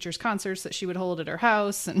 our teachers' concerts that she would hold at her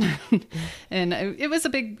house, and and it was a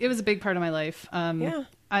big part of my life.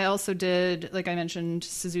 I also did, like I mentioned,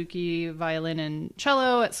 Suzuki violin and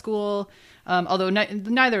cello at school, although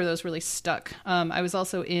neither of those really stuck. I was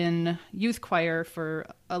also in youth choir for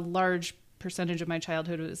a large percentage of my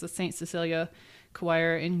childhood. It was the St. Cecilia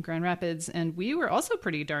choir in Grand Rapids, and we were also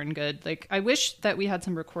pretty darn good. Like, I wish that we had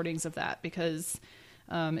some recordings of that because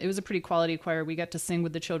it was a pretty quality choir. We got to sing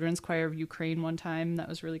with the Children's Choir of Ukraine one time. That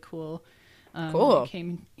was really cool. Cool. They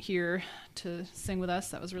came here to sing with us.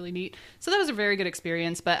 That was really neat. So that was a very good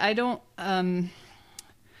experience. But I don't know.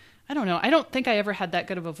 I don't think I ever had that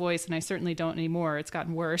good of a voice, and I certainly don't anymore. It's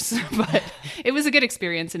gotten worse. But it was a good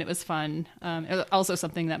experience, and it was fun. It was also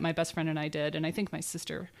something that my best friend and I did, and I think my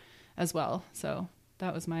sister as well. So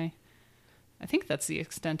that was I think that's the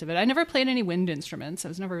extent of it. I never played any wind instruments. I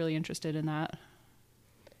was never really interested in that.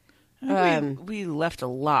 We left a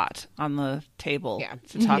lot on the table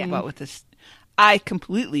to talk about with this. I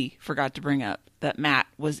completely forgot to bring up that Matt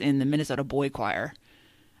was in the Minnesota Boy Choir.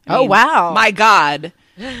 I mean, wow. My God,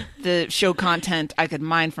 the show content I could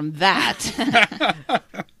mine from that.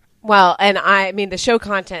 Well, and I mean, the show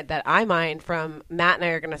content that I mine from Matt and I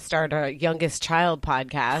are going to start a youngest child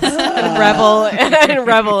podcast and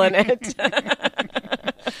revel in it.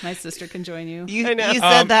 My sister can join you. You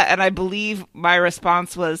said that, and I believe my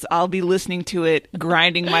response was, I'll be listening to it,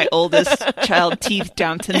 grinding my oldest child teeth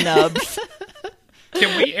down to nubs.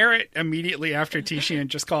 Can we air it immediately after Tishy and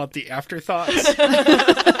just call it the Afterthoughts?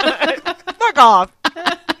 Fuck off.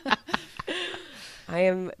 I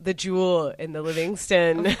am the jewel in the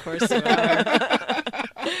Livingston. Of course you are.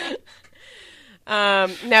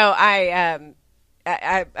 No, I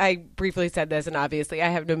briefly said this, and obviously I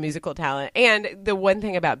have no musical talent. And the one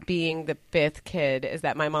thing about being the 5th kid is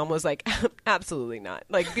that my mom was like, absolutely not.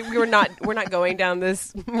 Like, we're not going down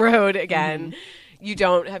this road again. You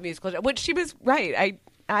don't have musical talent, which she was right.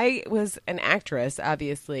 I was an actress,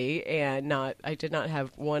 obviously, and I did not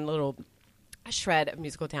have one little shred of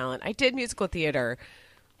musical talent. I did musical theater,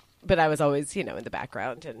 but I was always, in the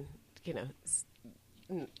background and,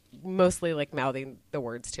 mostly like mouthing the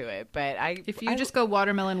words to it. But if you just go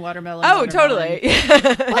watermelon. Oh, watermelon, totally.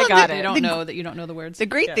 I got it. You don't know that you don't know the words. The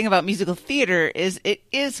great thing about musical theater is it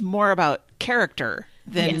is more about character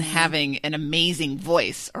than having an amazing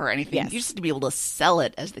voice or anything. Yes. You just have to be able to sell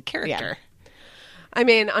it as the character. Yeah. I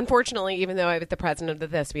mean, unfortunately, even though I was the president of the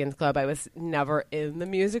Thespians Club, I was never in the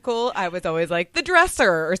musical. I was always like the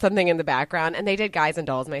dresser or something in the background. And they did Guys and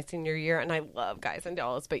Dolls my senior year, and I love Guys and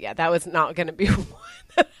Dolls. But yeah, that was not going to be one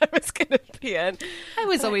that I was going to be in. I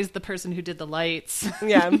was always the person who did the lights.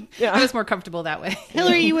 Yeah. I was more comfortable that way.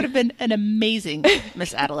 Hillary, you would have been an amazing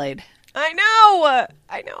Miss Adelaide. I know.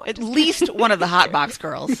 At least one of the hot box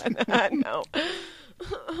girls. I know.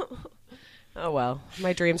 Oh, well,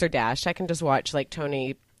 my dreams are dashed. I can just watch like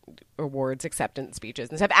Tony Awards acceptance speeches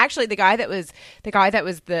and stuff. Actually, the guy that was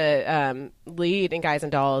the lead in Guys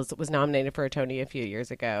and Dolls was nominated for a Tony a few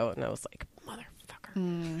years ago, and I was like,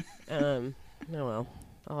 motherfucker. Oh well,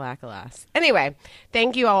 alas. Anyway,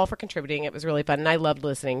 thank you all for contributing. It was really fun, and I loved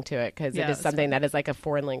listening to it because it is something that is like a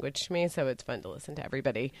foreign language to me. So it's fun to listen to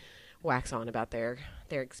everybody wax on about their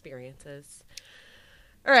experiences.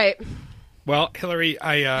 All right. Well, Hillary,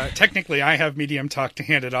 I technically I have Medium Talk to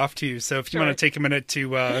hand it off to you. So if you want to take a minute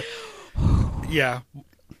to,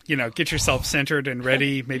 get yourself centered and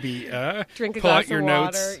ready, maybe drink a pull glass out your of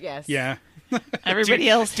notes. water. Yes. Yeah. Everybody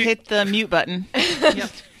else hit the mute button. Yep.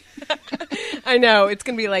 I know it's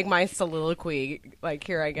gonna be like my soliloquy. Like,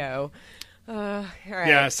 here I go. All right.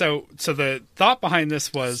 Yeah, so the thought behind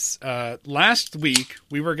this was last week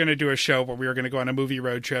we were going to do a show where we were going to go on a movie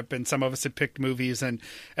road trip, and some of us had picked movies. And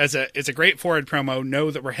as a great forward promo,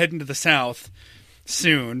 know that we're heading to the South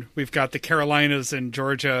soon. We've got the Carolinas and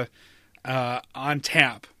Georgia on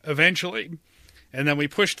tap eventually, and then we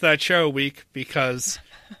pushed that show a week because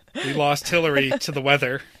we lost Hillary to the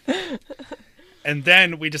weather, and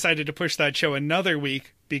then we decided to push that show another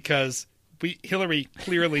week because Hillary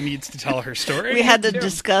clearly needs to tell her story. We had to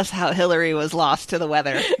discuss how Hillary was lost to the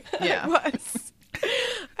weather. Yeah.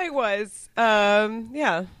 I was.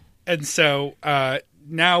 Yeah. And so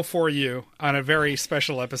now for you on a very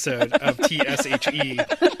special episode of TSHE.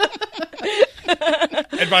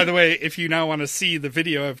 And by the way, if you now want to see the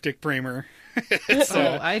video of Dick Bramer,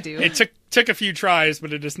 I do. It took a few tries,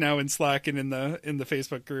 but it is now in Slack and in the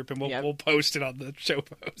Facebook group, and we'll post it on the show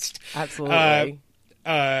post. Absolutely.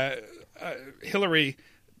 Hillary,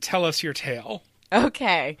 tell us your tale.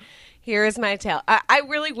 Okay, here is my tale. I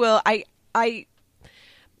really will. I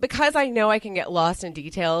because I know I can get lost in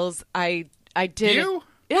details. I did. You?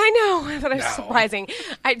 I know, but it's surprising.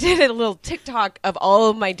 I did a little TikTok of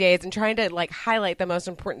all of my days and trying to like highlight the most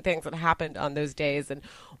important things that happened on those days and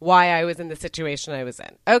why I was in the situation I was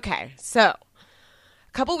in. Okay, so a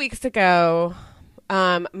couple weeks ago,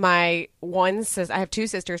 my one sister, I have two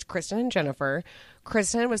sisters, Kristen and Jennifer.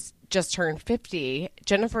 Kristen was just turned 50.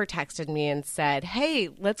 Jennifer texted me and said, hey,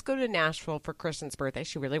 let's go to Nashville for Kristen's birthday.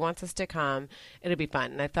 She really wants us to come. It'll be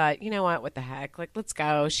fun. And I thought, you know what the heck? Like, let's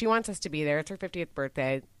go. She wants us to be there. It's her 50th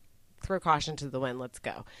birthday. Throw caution to the wind. Let's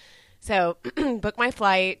go. So book my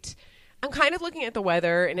flight. I'm kind of looking at the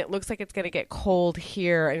weather, and it looks like it's going to get cold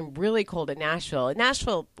here and really cold in Nashville. And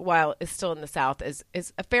Nashville, while it's still in the South, is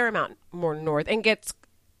a fair amount more north and gets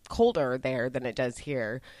colder there than it does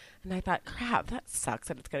here. And I thought, crap, that sucks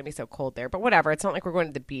that it's going to be so cold there. But whatever. It's not like we're going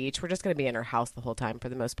to the beach. We're just going to be in our house the whole time for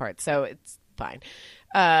the most part. So it's fine.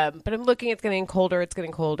 But I'm looking, it's getting colder. It's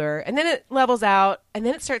getting colder. And then it levels out. And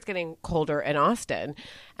then it starts getting colder in Austin.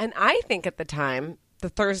 And I think at the time, the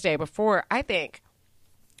Thursday before, I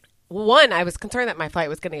was concerned that my flight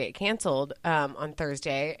was going to get canceled on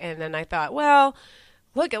Thursday. And then I thought, well,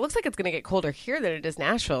 look, it looks like it's going to get colder here than it is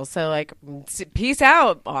Nashville. So, like, peace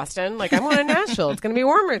out, Austin. Like, I'm going to Nashville. It's going to be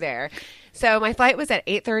warmer there. So my flight was at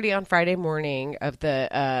 8:30 on Friday morning of the,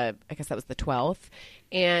 I guess that was the 12th.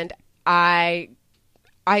 And I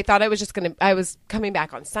thought I was coming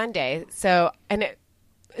back on Sunday. So,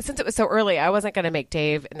 since it was so early, I wasn't going to make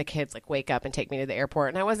Dave and the kids, like, wake up and take me to the airport.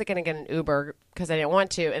 And I wasn't going to get an Uber because I didn't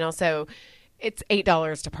want to. And also, it's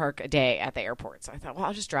 $8 to park a day at the airport. So I thought, well,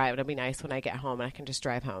 I'll just drive. It'll be nice when I get home and I can just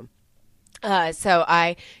drive home. So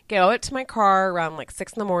I go out to my car around like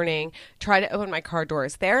 6 a.m, try to open my car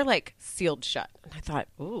doors. They're like sealed shut. And I thought,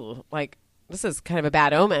 ooh, like this is kind of a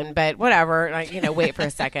bad omen, but whatever. And I, wait for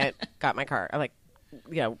a second, got my car. I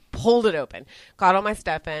pulled it open, got all my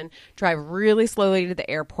stuff in, drive really slowly to the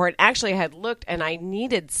airport. Actually, I had looked and I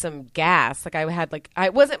needed some gas. Like I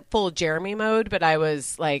wasn't full Jeremy mode, but I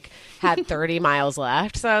was had 30 miles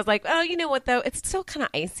left. So I was like, oh, you know what though? It's still kind of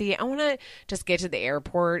icy. I want to just get to the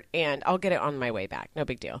airport and I'll get it on my way back. No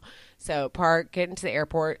big deal. So get into the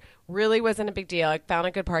airport. Really wasn't a big deal. I found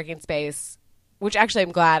a good parking space, which actually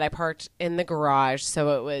I'm glad I parked in the garage.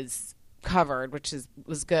 So it was covered, which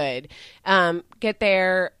was good. Get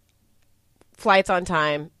there, flights on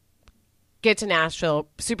time, get to Nashville,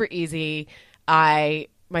 super easy. My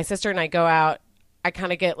sister and I go out. I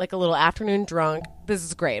kind of get like a little afternoon drunk. This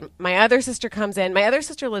is great. My other sister comes in. My other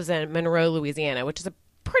sister lives in Monroe, Louisiana, which is a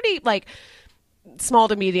pretty small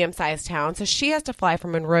to medium sized town. So she has to fly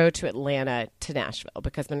from Monroe to Atlanta to Nashville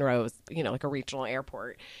because Monroe is, like a regional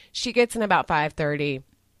airport. She gets in about 5:30.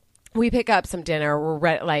 We pick up some dinner.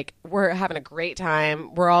 We're having a great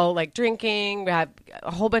time. We're all drinking. We have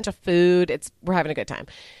a whole bunch of food. We're having a good time.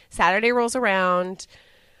 Saturday rolls around.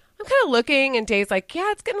 I'm kind of looking, and Dave's like,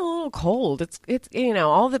 yeah, it's getting a little cold. It's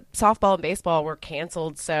all the softball and baseball were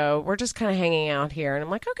canceled, so we're just kind of hanging out here. And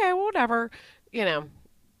I'm like, okay, well, whatever.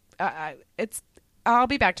 I'll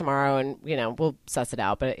be back tomorrow, and we'll suss it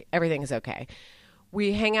out. But everything is okay.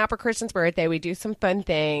 We hang out for Christian's birthday. We do some fun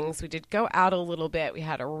things. We did go out a little bit. We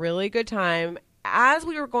had a really good time. As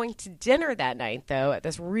we were going to dinner that night, though, at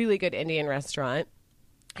this really good Indian restaurant,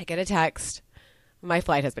 I get a text. My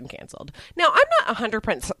flight has been canceled. Now, I'm not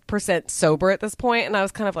 100% sober at this point, and I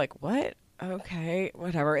was kind of like, what? Okay,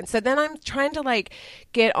 whatever. And so then I'm trying to,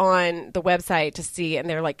 get on the website to see, and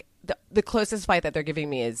they're like, the closest flight that they're giving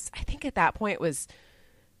me is, I think at that point was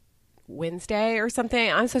Wednesday or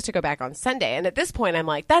something. I'm supposed to go back on Sunday. And at this point, I'm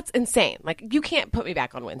like, that's insane. You can't put me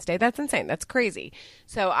back on Wednesday. That's insane. That's crazy.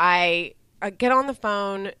 So I get on the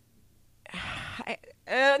phone.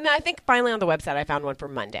 I think finally on the website I found one for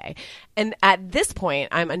Monday. And at this point,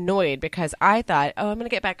 I'm annoyed because I thought, I'm going to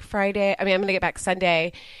get back I'm going to get back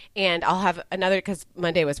Sunday, and I'll have another, because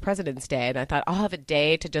Monday was President's Day, and I thought I'll have a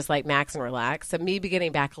day to just max and relax. So me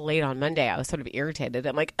getting back late on Monday, I was sort of irritated.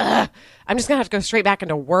 I'm like, I'm just going to have to go straight back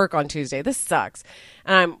into work on Tuesday. This sucks.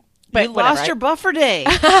 But you lost your buffer day.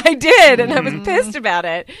 I did, and I was pissed about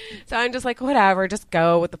it. So I'm just like, whatever, just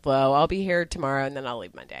go with the flow. I'll be here tomorrow, and then I'll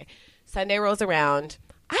leave Monday. Sunday rolls around.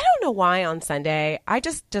 I don't know why on Sunday I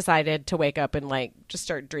just decided to wake up and just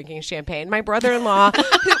start drinking champagne. My brother-in-law,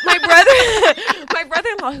 my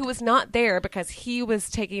brother-in-law who was not there because he was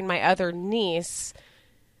taking my other niece.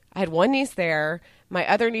 I had one niece there. My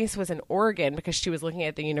other niece was in Oregon because she was looking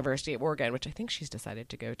at the University of Oregon, which I think she's decided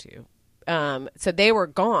to go to. So they were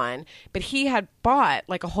gone, but he had bought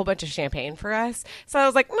a whole bunch of champagne for us. So I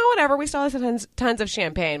was like, no, whatever. We still have tons of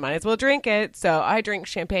champagne. Might as well drink it. So I drink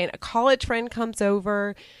champagne. A college friend comes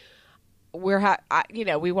over.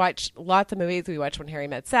 We watched lots of movies. We watched When Harry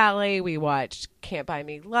Met Sally. We watched Can't Buy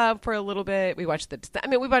Me Love for a little bit. We watched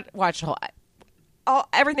we watched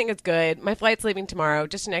everything is good. My flight's leaving tomorrow,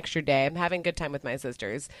 just an extra day. I'm having a good time with my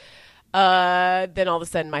sisters. Then all of a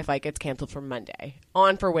sudden my flight gets canceled for Monday,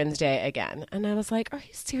 on for Wednesday again. And I was like, are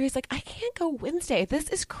you serious? I can't go Wednesday. This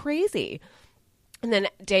is crazy. And then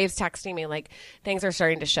Dave's texting me things are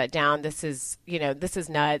starting to shut down. This is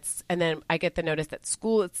nuts. And then I get the notice that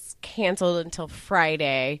school is canceled until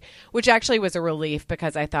Friday, which actually was a relief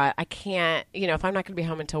because I thought I can't, if I'm not going to be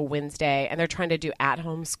home until Wednesday and they're trying to do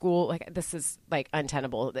at-home school, this is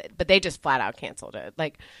untenable. But they just flat out canceled it.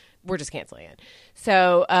 We're just canceling it.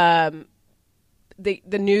 So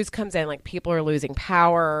the news comes in, people are losing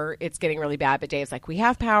power. It's getting really bad. But Dave's like, we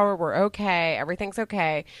have power. We're okay. Everything's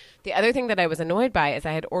okay. The other thing that I was annoyed by is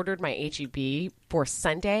I had ordered my HEB for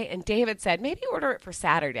Sunday. And David said, maybe order it for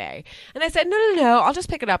Saturday. And I said, no. I'll just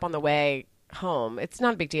pick it up on the way home. It's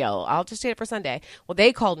not a big deal. I'll just do it for Sunday. Well,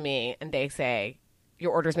 they called me and they say,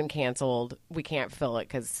 your order's been canceled. We can't fill it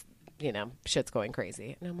because shit's going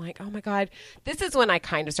crazy. And I'm like, oh my God. This is when I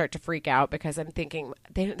kind of start to freak out because I'm thinking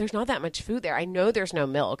there's not that much food there. I know there's no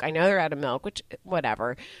milk. I know they're out of milk, which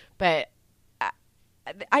whatever. But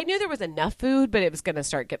I knew there was enough food, but it was going to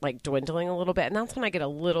start dwindling a little bit. And that's when I get a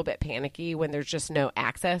little bit panicky when there's just no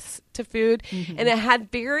access to food. Mm-hmm. And it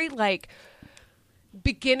had very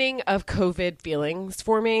beginning of COVID feelings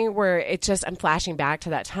for me where it's just, I'm flashing back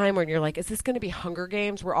to that time when you're like, is this going to be Hunger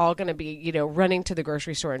Games? We're all going to be, running to the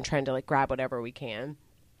grocery store and trying to grab whatever we can.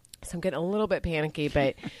 So I'm getting a little bit panicky,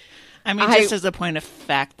 but just as a point of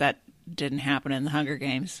fact, that didn't happen in the Hunger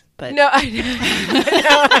Games, but no, I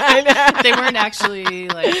know. They weren't actually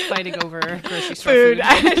fighting over grocery store food.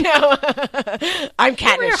 I know. I'm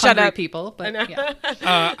Katniss. Shut up, people. But I know. Yeah.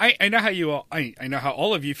 I know how I know how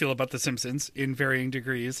all of you feel about The Simpsons in varying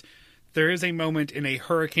degrees. There is a moment in a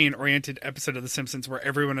hurricane-oriented episode of The Simpsons where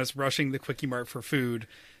everyone is rushing the Quickie Mart for food,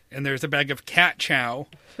 and there's a bag of Cat Chow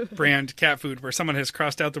brand cat food where someone has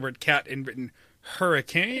crossed out the word cat and written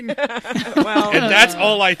hurricane. Well, and that's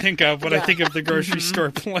all I think of when I think of the grocery store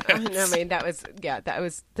plants. That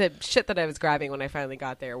was the shit that I was grabbing when I finally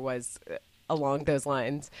got there was along those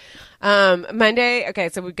lines. Monday, okay,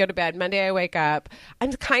 so we go to bed. Monday I wake up.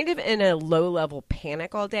 I'm kind of in a low-level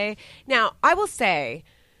panic all day. Now, I will say,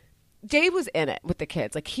 Dave was in it with the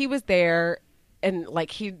kids. He was there, and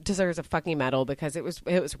he deserves a fucking medal because it was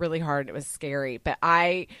really hard. It was scary, but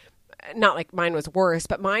not mine was worse,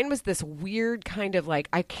 but mine was this weird kind of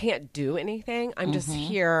I can't do anything. I'm just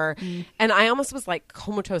here. Mm-hmm. And I almost was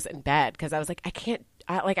comatose in bed because I was I can't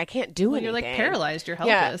do anything. You're paralyzed. You're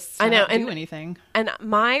helpless. Yeah, I know. Do anything. And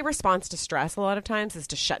my response to stress a lot of times is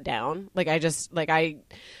to shut down.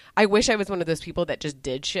 I wish I was one of those people that just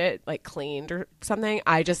did shit, cleaned or something.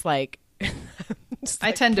 I just I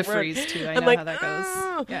like, tend to freeze too. I know like, how that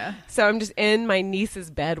goes. Yeah. So I'm just in my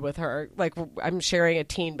niece's bed with her. Like I'm sharing a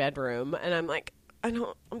teen bedroom, and I'm like, I'm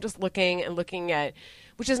just looking at,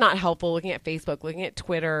 which is not helpful, looking at Facebook, looking at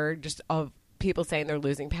Twitter, just of people saying they're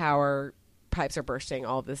losing power, pipes are bursting,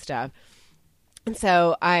 all of this stuff. And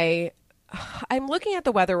so I'm looking at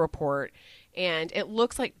the weather report, and it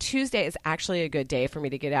looks like Tuesday is actually a good day for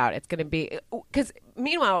me to get out. It's going to be, because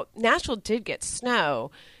meanwhile, Nashville did get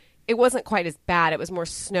snow. It wasn't quite as bad. It was more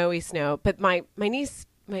snowy snow. But my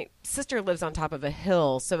sister lives on top of a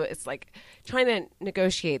hill, so it's like trying to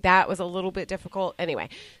negotiate. That was a little bit difficult. Anyway,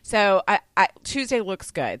 so I Tuesday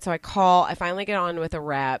looks good. So I finally get on with a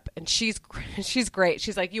rep, and she's great.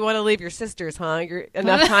 She's like, "You want to leave your sisters, huh? You're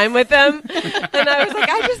enough time with them?" And I was like,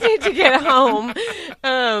 "I just need to get home."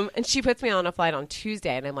 And she puts me on a flight on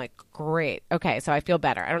Tuesday, and I'm like, "Great, okay." So I feel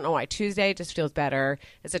better. I don't know why Tuesday just feels better.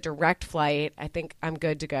 It's a direct flight. I think I'm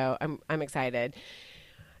good to go. I'm excited.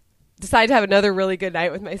 Decide to have another really good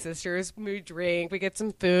night with my sisters. We drink, we get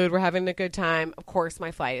some food, we're having a good time. Of course, my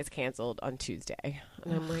flight is canceled on Tuesday.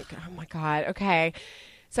 And I'm like, oh my God, okay.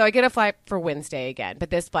 So I get a flight for Wednesday again, but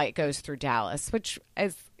this flight goes through Dallas, which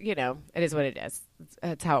is, it is what it is.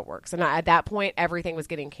 It's how it works. And at that point, everything was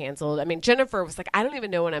getting canceled. I mean, Jennifer was like, I don't even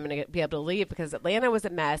know when I'm going to be able to leave because Atlanta was a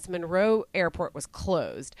mess. Monroe Airport was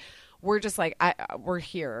closed. We're just like, we're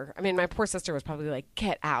here. I mean, my poor sister was probably like,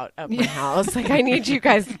 get out of my house. Like, I need you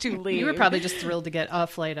guys to leave. You were probably just thrilled to get a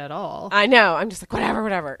flight at all. I know. I'm just like,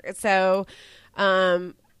 whatever. So,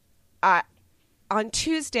 on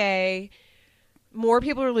Tuesday, more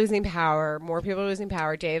people are losing power.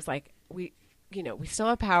 Dave's like, we still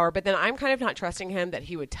have power, but then I'm kind of not trusting him that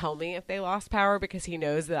he would tell me if they lost power because he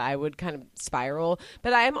knows that I would kind of spiral.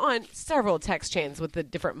 But I am on several text chains with the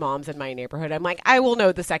different moms in my neighborhood. I'm like, I will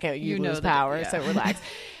know the second you lose power, so relax.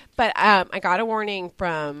 But I got a warning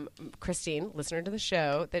from Christine, listener to the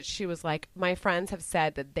show, that she was like, my friends have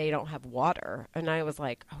said that they don't have water. And I was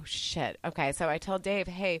like, oh, shit. Okay, so I tell Dave,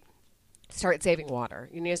 hey, start saving water.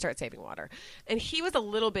 You need to start saving water. And he was a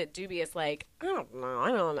little bit dubious, like, I don't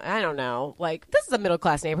know. Like, this is a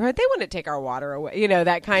middle-class neighborhood. They wouldn't take our water away.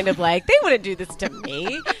 That kind of like, they wouldn't do this to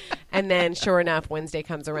me. And then, sure enough, Wednesday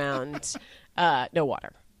comes around, no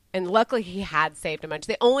water. And luckily, he had saved a bunch.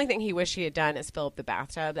 The only thing he wished he had done is fill up the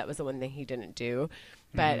bathtub. That was the one thing he didn't do.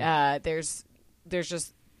 But there's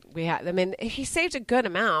just, he saved a good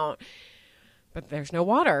amount. But there's no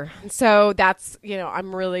water. So that's,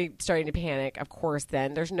 I'm really starting to panic, of course,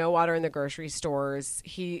 then. There's no water in the grocery stores.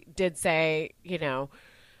 He did say,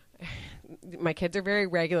 my kids are very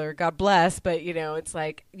regular, God bless, but, it's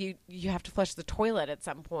like you have to flush the toilet at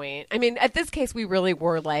some point. I mean, at this case, we really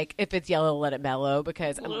were like, if it's yellow, let it mellow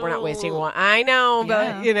because we're not wasting water. I know,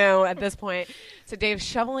 but, at this point. So Dave's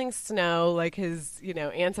shoveling snow like his,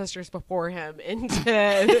 ancestors before him into,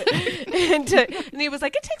 and he was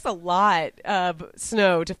like, it takes a lot of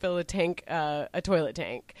snow to fill a toilet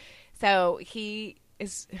tank. So he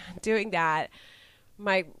is doing that.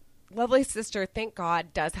 My lovely sister, thank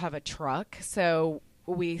God, does have a truck. So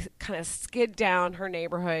we kind of skid down her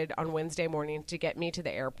neighborhood on Wednesday morning to get me to the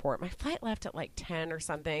airport. My flight left at like 10 or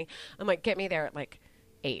something. I'm like, get me there at like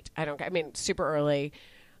 8. Super early.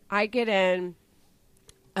 I get in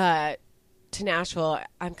to Nashville.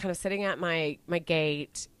 I'm kind of sitting at my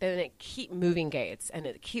gate, and it keep moving gates, and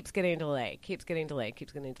it keeps getting delayed.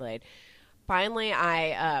 Finally,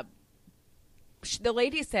 the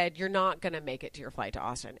lady said, you're not going to make it to your flight to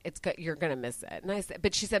Austin. You're going to miss it. And I said,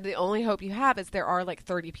 but she said, the only hope you have is there are like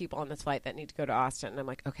 30 people on this flight that need to go to Austin. And I'm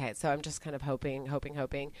like, okay, so I'm just kind of hoping.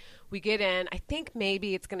 We get in. I think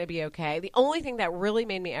maybe it's going to be okay. The only thing that really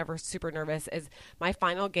made me ever super nervous is my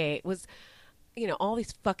final gate was, all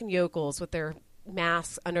these fucking yokels with their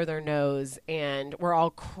masks under their nose, and we're all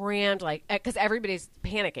crammed, like, because everybody's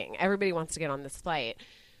panicking. Everybody wants to get on this flight.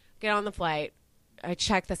 Get on the flight. I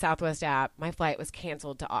checked the Southwest app. My flight was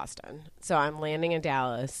canceled to Austin. So I'm landing in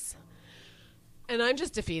Dallas. And I'm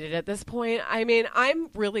just defeated at this point. I mean, I'm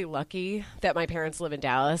really lucky that my parents live in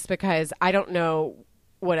Dallas because I don't know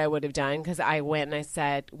what I would have done because I went and I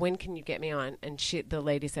said, when can you get me on? And the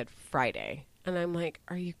lady said, Friday. And I'm like,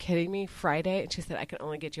 are you kidding me? Friday? And she said, I can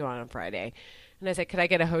only get you on Friday. And I said, could I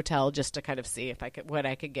get a hotel just to kind of see what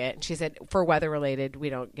I could get? And she said, for weather related,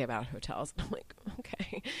 we don't give out hotels. And I'm like,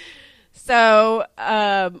 okay. So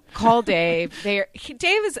call Dave.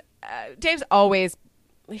 Dave's always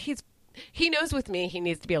he knows with me he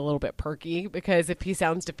needs to be a little bit perky because if he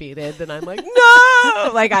sounds defeated, then I'm like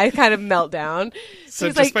no, like I kind of melt down.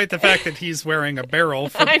 So despite the fact that he's wearing a barrel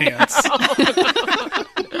for pants.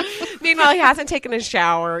 Meanwhile, he hasn't taken a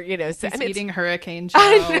shower. He's eating Hurricane Joe.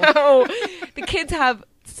 I know. The kids have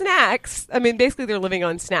snacks. I mean, basically they're living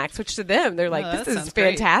on snacks, which to them, they're like, that this is sounds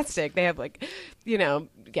great. fantastic. They have like,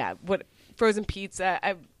 frozen pizza,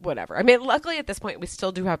 whatever. I mean, luckily at this point, we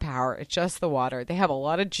still do have power. It's just the water. They have a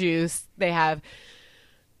lot of juice. They have,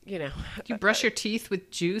 Do you brush your teeth with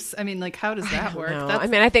juice? I mean, like, how does that work? No. I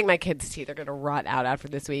mean, I think my kids' teeth are going to rot out after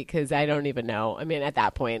this week because I don't even know. I mean, at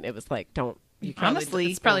that point, it was like,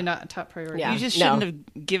 Honestly, it's probably not a top priority. Yeah. You just shouldn't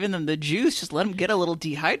have given them the juice. Just let them get a little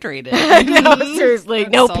dehydrated. no, seriously,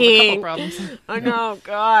 That'd no solve a couple peeing. problems. Oh no,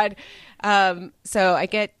 God. So I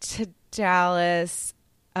get to Dallas,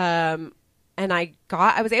 and I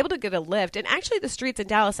was able to get a lift. And actually, the streets in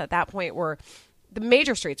Dallas at that point the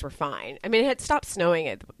major streets were fine. I mean, it had stopped snowing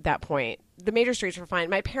at that point. The major streets were fine.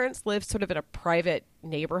 My parents lived sort of in a private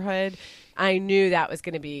neighborhood. I knew that was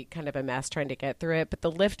going to be kind of a mess trying to get through it. But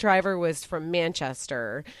the Lyft driver was from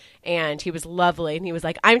Manchester, and he was lovely. And he was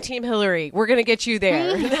like, I'm Team Hillary. We're going to get you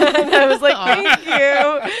there. And I was like, thank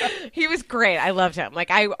you. He was great. I loved him.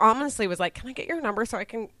 Like, I honestly was like, can I get your number so I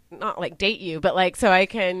can not like date you, but like so I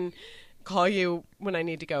can call you when I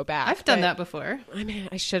need to go back. I've done that before. I mean,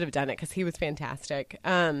 I should have done it because he was fantastic.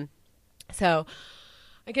 So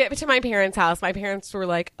I get to my parents' house. My parents were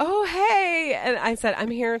like, oh, hey. And I said,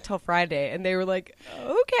 I'm here until Friday. And they were like,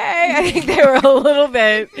 okay. I think they were a little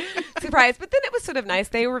bit surprised. But then it was sort of nice.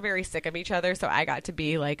 They were very sick of each other. So I got to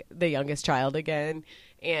be like the youngest child again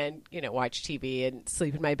and, watch TV and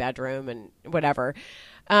sleep in my bedroom and whatever.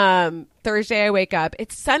 Thursday, I wake up.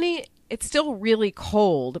 It's sunny. It's still really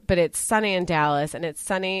cold, but it's sunny in Dallas and it's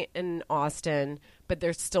sunny in Austin, but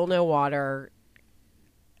there's still no water.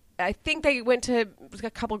 I think they went to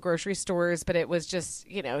a couple grocery stores, but it was just,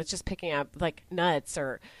 it's just picking up like nuts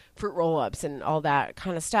or fruit roll-ups and all that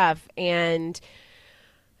kind of stuff. And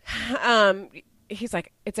he's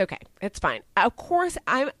like, it's okay. It's fine. Of course,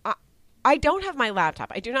 I don't have my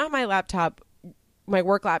laptop. I do not have my laptop, my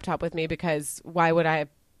work laptop with me because why would I have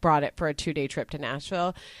brought it for a 2-day trip to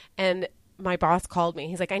Nashville? And my boss called me.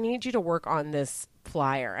 He's like, I need you to work on this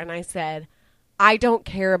flyer. And I said, I don't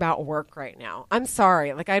care about work right now. I'm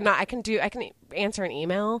sorry. Like I can answer an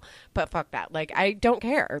email, but fuck that. Like I don't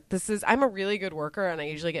care. I'm a really good worker and I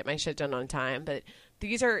usually get my shit done on time, but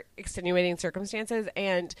these are extenuating circumstances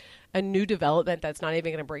and a new development that's not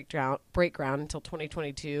even going to break ground until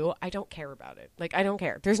 2022. I don't care about it. Like I don't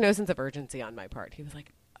care. There's no sense of urgency on my part. He was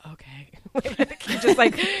like, okay. I think he just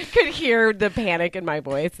could hear the panic in my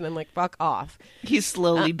voice and I'm like, fuck off. He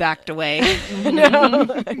slowly backed away. I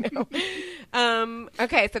know.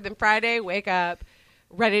 Okay, so then Friday, wake up,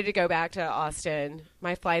 ready to go back to Austin.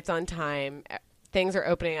 My flight's on time. Things are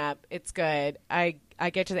opening up. It's good. I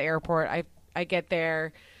get to the airport. I get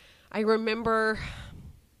there. I remember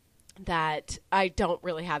that I don't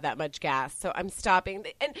really have that much gas. So I'm stopping.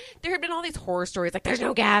 And there had been all these horror stories like there's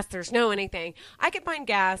no gas, there's no anything. I could find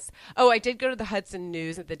gas. Oh, I did go to the Hudson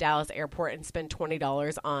News at the Dallas airport and spend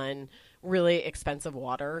 $20 on really expensive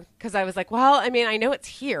water because I was like, well, I mean, I know it's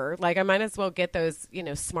here. Like I might as well get those,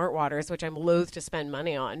 smart waters, which I'm loath to spend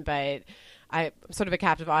money on, but I'm sort of a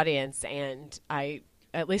captive audience and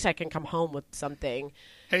at least I can come home with something.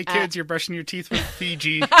 Hey kids, you're brushing your teeth with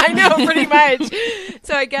Fiji. I know, pretty much.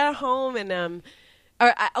 So I get home and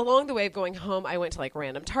along the way of going home, I went to like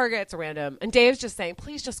random Targets, and Dave's just saying,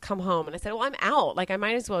 please just come home. And I said, well, I'm out. Like I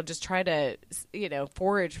might as well just try to,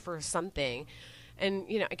 forage for something. And,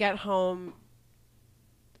 I get home.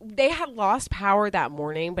 They had lost power that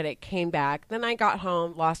morning, but it came back. Then I got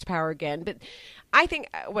home, lost power again. But I think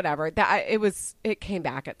whatever it came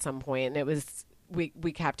back at some point, and it was.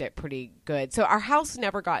 We kept it pretty good. So our house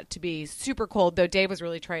never got to be super cold, though Dave was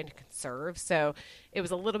really trying to conserve. So it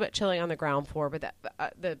was a little bit chilly on the ground floor, but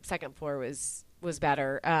the second floor was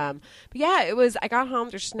better. But yeah, it was. I got home.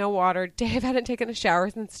 There's just no water. Dave hadn't taken a shower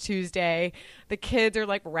since Tuesday. The kids are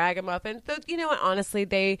like ragamuffin. So you know what?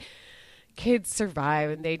 Honestly, kids survive,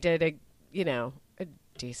 and they did a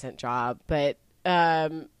decent job. But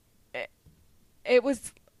it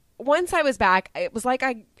was once I was back. It was like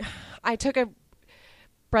I took a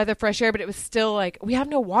breath of fresh air, but it was still like we have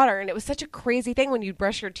no water, and it was such a crazy thing when you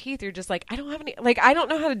brush your teeth. You're just like, I don't have any. Like I don't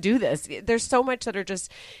know how to do this. There's so much that are just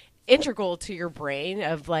integral to your brain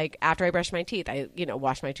of like after I brush my teeth, I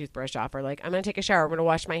wash my toothbrush off, or like I'm gonna take a shower, I'm gonna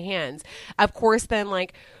wash my hands. Of course, then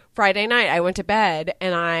like Friday night I went to bed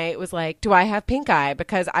and I was like, do I have pink eye?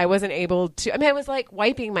 Because I wasn't able to. I mean, I was like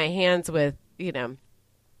wiping my hands with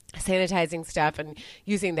sanitizing stuff and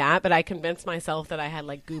using that, but I convinced myself that I had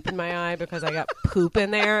like goop in my eye because I got poop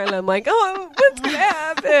in there, and I'm like, oh, what's gonna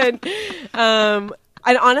happen?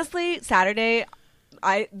 And honestly, Saturday,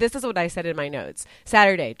 this is what I said in my notes.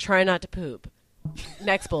 Saturday, try not to poop.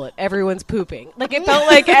 Next bullet, everyone's pooping. Like, it felt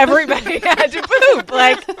like everybody had to poop.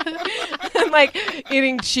 Like, I'm like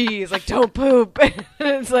eating cheese. Like, don't poop. And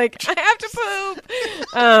it's like, I have to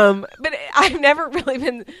poop. But I've never really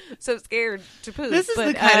been so scared to poop. This is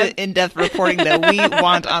the kind of in-depth reporting that we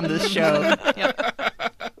want on this show.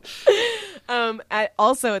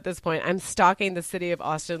 Also, at this point, I'm stalking the city of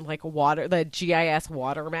Austin, like the GIS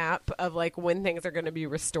water map of like when things are going to be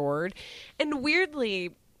restored. And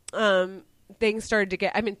weirdly, things started to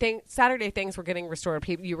get, Saturday things were getting restored.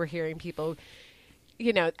 You were hearing people,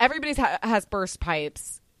 everybody has burst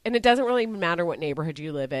pipes, and it doesn't really matter what neighborhood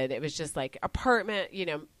you live in. It was just like apartment,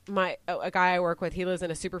 a guy I work with, he lives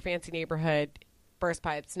in a super fancy neighborhood, burst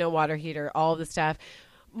pipes, no water heater, all of the stuff.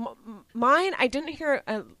 Mine, I didn't hear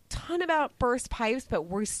a ton about burst pipes, but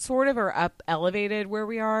we sort of are up elevated where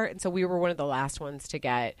we are. And so we were one of the last ones to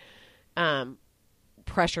get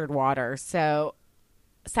pressured water. So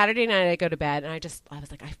Saturday night I go to bed and I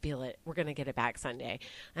was like, I feel it. We're going to get it back Sunday.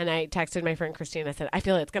 And I texted my friend Christine. I said, I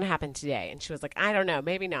feel it. It's going to happen today. And she was like, I don't know.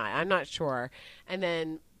 Maybe not. I'm not sure. And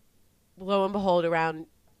then lo and behold, around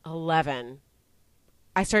 11,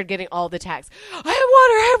 I started getting all the texts. I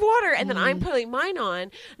have water. And then I'm putting mine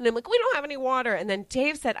on and I'm like, we don't have any water. And then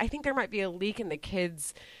Dave said, I think there might be a leak in the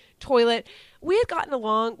kids' toilet. We had gotten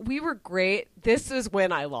along. We were great. This is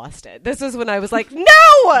when I lost it. This is when I was like,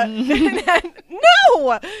 no! And then,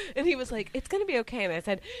 no! And he was like, it's going to be okay. And I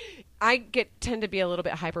said, I tend to be a little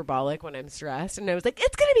bit hyperbolic when I'm stressed. And I was like,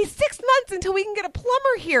 it's going to be 6 months until we can get a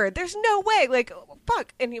plumber here. There's no way. Like,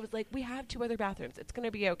 fuck. And he was like, we have 2 other bathrooms. It's going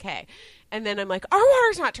to be okay. And then I'm like, our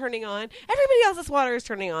water's not turning on. Everybody else's water is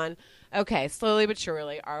turning on. Okay, slowly but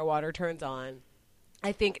surely, our water turns on.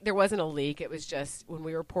 I think there wasn't a leak. It was just when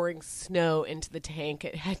we were pouring snow into the tank,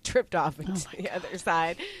 it had dripped off into the other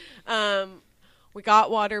side. We got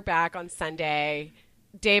water back on Sunday.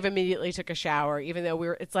 Dave immediately took a shower, even though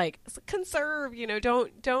it's conserve,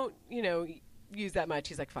 don't use that much.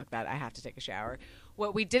 He's like, fuck that. I have to take a shower.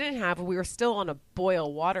 What we didn't have, we were still on a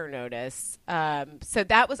boil water notice. So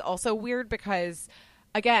that was also weird because,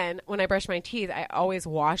 again, when I brush my teeth, I always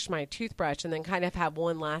wash my toothbrush and then kind of have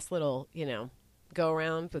one last little, go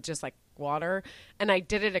around with just like water. And I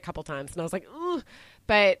did it a couple times and I was like, ooh.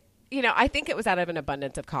 But, I think it was out of an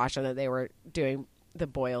abundance of caution that they were doing the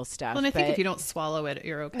boil stuff. Well, and I think if you don't swallow it,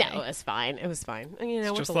 you're okay. No, it was fine. It was fine.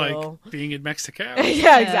 It's just like being in Mexico.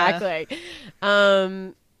 Yeah, exactly.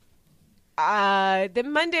 The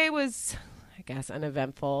Monday was, I guess,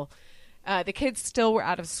 uneventful. The kids still were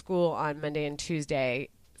out of school on Monday and Tuesday.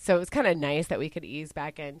 So it was kind of nice that we could ease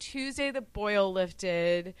back in. Tuesday, the boil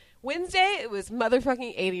lifted. Wednesday, it was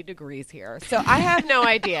motherfucking 80 degrees here. So I have no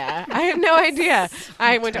idea. I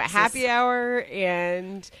went to a happy hour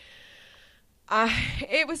and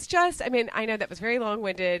it was just, I know that was very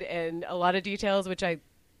long-winded and a lot of details, which I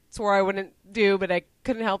swore I wouldn't do, but I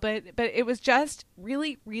couldn't help it. But it was just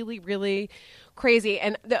really, really, really crazy.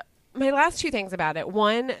 And my last 2 things about it.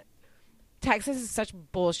 One, Texas is such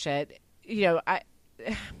bullshit.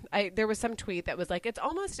 There was some tweet that was like, it's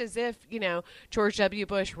almost as if, George W.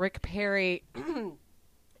 Bush, Rick Perry,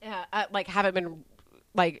 haven't been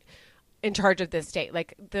in charge of this state.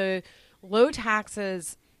 Like the low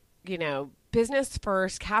taxes, business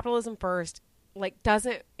first, capitalism first, it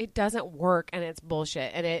doesn't work and it's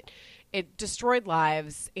bullshit. And it destroyed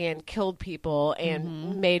lives and killed people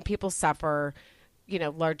and made people suffer,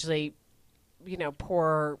 largely,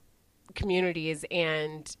 poor communities.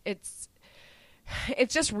 And it's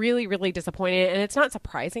just really, really disappointing. And it's not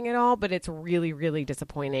surprising at all, but it's really, really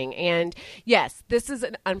disappointing. And yes, this is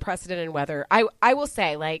an unprecedented weather. I will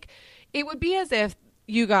say, it would be as if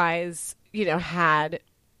you guys, had,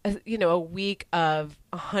 a week of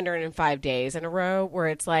 105 days in a row where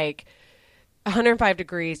it's 105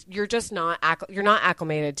 degrees. You're just you're not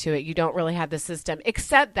acclimated to it. You don't really have the system,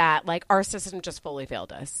 except that our system just fully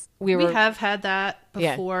failed us. We have had that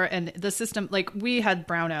before. And the system, we had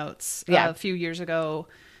brownouts a few years ago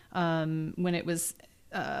when it was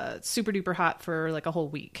super duper hot for a whole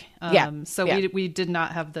week. We did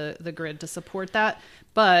not have the grid to support that,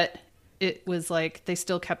 but it was they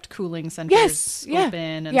still kept cooling centers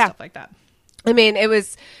open and stuff like that. It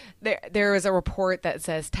was there was a report that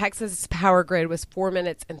says Texas power grid was 4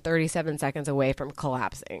 minutes and 37 seconds away from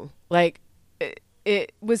collapsing.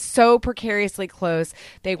 It was so precariously close.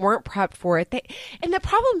 They weren't prepped for it. And the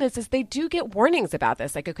problem is they do get warnings about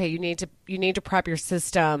this. Okay, you need to prep your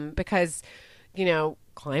system because,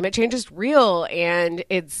 climate change is real and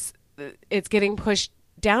it's getting pushed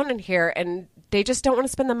down in here and they just don't want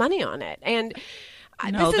to spend the money on it. And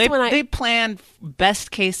no, they plan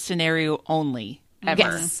best case scenario only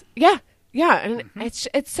ever. Yes. Yeah. And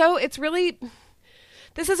it's really,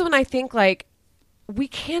 this is when I think like we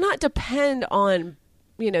cannot depend on,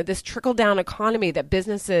 this trickle down economy that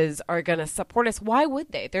businesses are going to support us. Why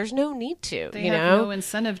would they? There's no need to. They have no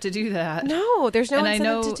incentive to do that. No, there's no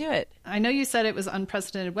incentive to do it. I know you said it was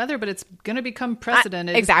unprecedented weather, but it's going to become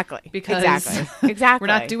precedented. Exactly. Because exactly.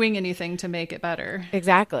 we're not doing anything to make it better.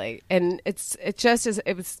 Exactly. And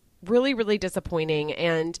it was really, really disappointing.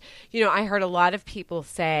 And, I heard a lot of people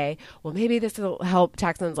say, well, maybe this will help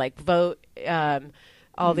Texans like vote,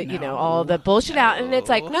 all the bullshit out. And it's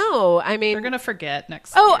like, no, I mean, they're going to forget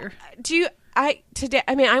next year. I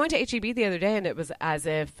went to HEB the other day and it was as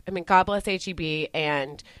if, God bless HEB.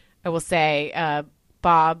 And I will say,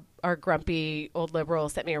 Bob, our grumpy old liberal,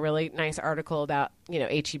 sent me a really nice article about,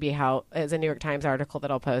 HEB, how it's a New York Times article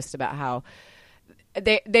that I'll post about how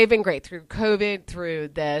they've been great through COVID, through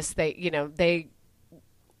this. Their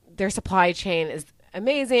supply chain is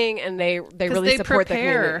amazing, and they really support the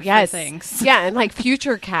community. Yes, things. Yeah, and like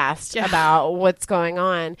future cast about what's going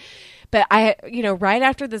on. But right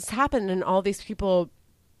after this happened, and all these people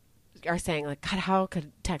are saying like, God, how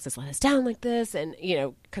could Texas let us down like this? And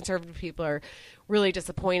conservative people are really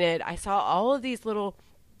disappointed. I saw all of these little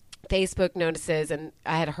Facebook notices, and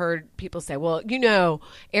I had heard people say, well,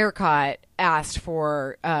 ERCOT asked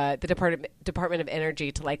for the Department of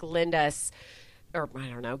Energy to like lend us, or I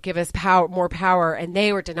don't know, give us more power, and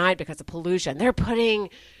they were denied because of pollution. They're putting,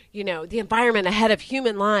 the environment ahead of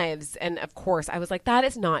human lives. And of course, I was like, that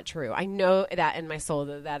is not true. I know that in my soul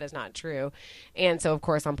that is not true. And so, of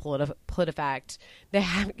course, on PolitiFact, they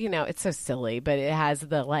have, it's so silly, but it has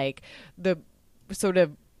the sort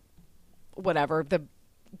of whatever, the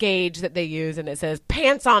gauge that they use, and it says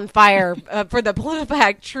pants on fire for the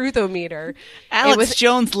PolitiFact truthometer. Alex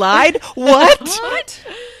Jones lied? What?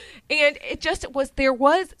 And it just was, there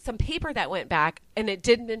was some paper that went back, and it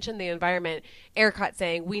did mention the environment. ERCOT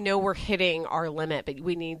saying, we know we're hitting our limit, but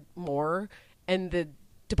we need more. And the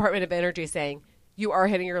Department of Energy saying, you are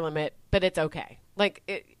hitting your limit, but it's okay.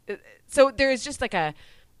 So there is just like a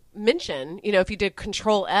mention, if you did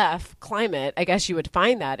Control F climate, I guess you would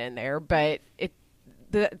find that in there, but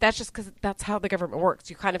that's just because that's how the government works.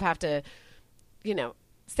 You kind of have to,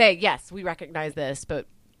 say, yes, we recognize this, but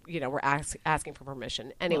we're asking for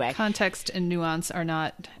permission anyway. Well, context and nuance are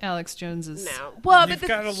not Alex Jones's. No, well, you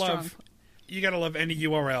gotta love any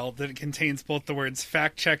URL that contains both the words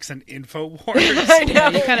fact checks and InfoWars. I know. Yeah,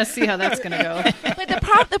 you kind of see how that's going to go. But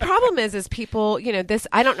the problem is people, this.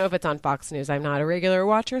 I don't know if it's on Fox News. I'm not a regular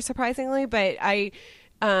watcher, surprisingly, but I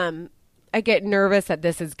get nervous that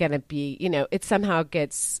this is going to be, it somehow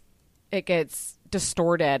gets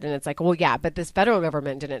distorted, and it's like, well, yeah, but this federal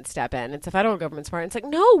government didn't step in. It's the federal government's part. It's like,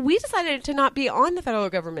 no, we decided to not be on the federal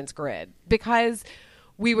government's grid because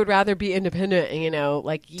we would rather be independent,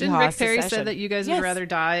 like Didn't Rick Perry say that you guys would rather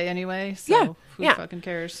die anyway? So who fucking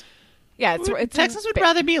cares? Yeah, it's Texas would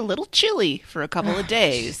rather be a little chilly for a couple of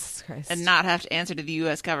days and not have to answer to the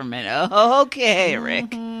U.S. government. Oh, okay,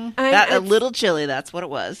 Rick. A little chilly, that's what it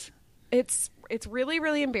was. It's really,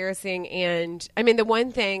 really embarrassing. And I mean, the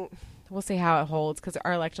one thing, we'll see how it holds because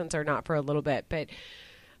our elections are not for a little bit, but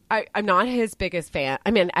I'm not his biggest fan.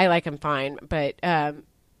 I mean, I like him fine, but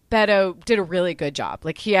Beto did a really good job.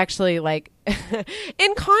 Like, he actually,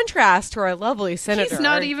 in contrast to our lovely senator. He's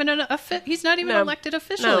not even an elected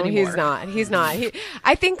official anymore. No, he's not.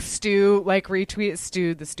 I think Stu, retweeted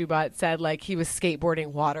Stu, the Stubot, said, he was skateboarding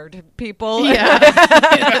water to people. Yeah.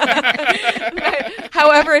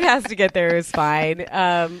 However it has to get there is fine.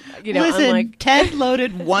 Listen, Ted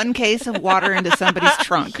loaded one case of water into somebody's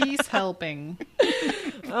trunk. He's helping.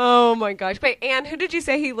 Oh my gosh! But Anne, who did you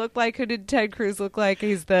say he looked like? Who did Ted Cruz look like?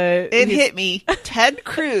 It hit me. Ted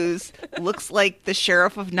Cruz looks like the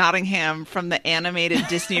sheriff of Nottingham from the animated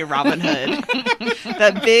Disney Robin Hood.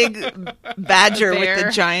 That big badger with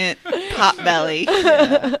the giant pot belly.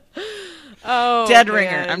 Yeah. Oh, dead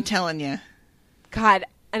ringer! I'm telling you. God,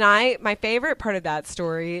 and my favorite part of that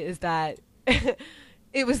story is that.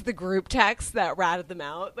 It was the group text that ratted them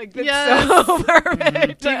out. That's so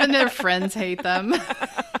perfect. Even their friends hate them.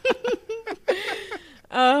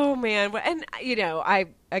 Oh, man. And,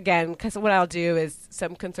 because what I'll do is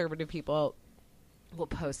some conservative people will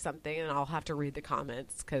post something and I'll have to read the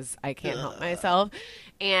comments because I can't help myself.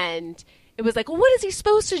 And it was like, well, what is he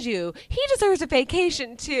supposed to do? He deserves a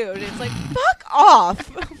vacation, too. And it's like, fuck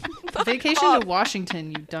off. Vacation to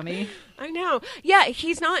Washington, you dummy. I know. Yeah,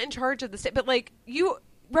 he's not in charge of the state, but you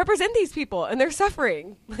represent these people and they're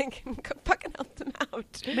suffering. Go fucking help them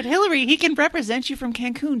out. But Hillary, he can represent you from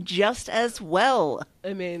Cancun just as well.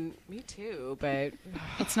 I mean, me too, but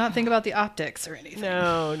let's not think about the optics or anything.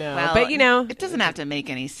 No. Well, but it doesn't have to make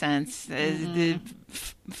any sense. The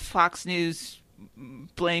Fox News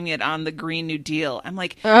blaming it on the Green New Deal. I'm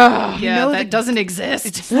like, Yeah, that doesn't exist.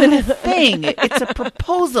 it's not a thing. It's a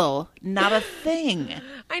proposal, not a thing.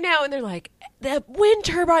 I know, and they're like, the wind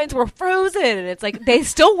turbines were frozen, and it's like they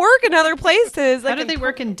still work in other places. How Like did they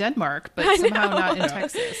work in Denmark, but I somehow know. not in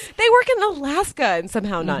Texas? They work in Alaska and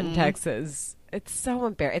somehow not in Texas. It's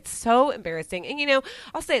so It's so embarrassing. And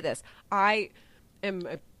I'll say this: I am,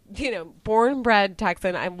 born and bred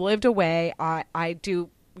Texan. I've lived away. I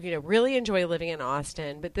do, really enjoy living in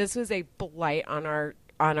Austin. But this was a blight on our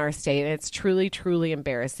state, and it's truly, truly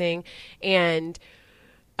embarrassing. And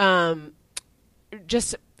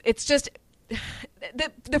it's just.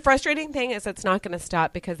 The frustrating thing is it's not going to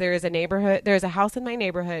stop because there's a house in my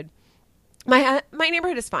neighborhood. My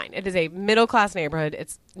neighborhood is fine. It is a middle class neighborhood.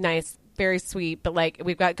 It's nice, very sweet, but like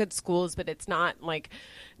we've got good schools, but it's not like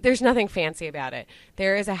there's nothing fancy about it.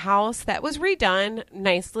 There is a house that was redone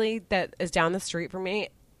nicely that is down the street from me.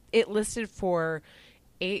 It listed for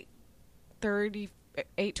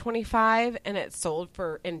 $825 and it sold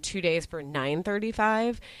in 2 days for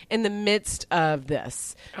 $935 in the midst of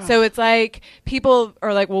this. So it's like people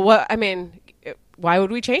are like, well, why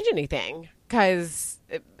would we change anything? Because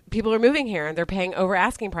people are moving here and they're paying over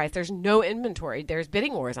asking price. There's no inventory. There's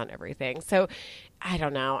bidding wars on everything. So I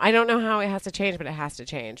don't know. I don't know how it has to change, but it has to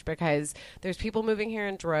change because there's people moving here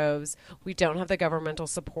in droves. We don't have the governmental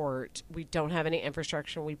support. We don't have any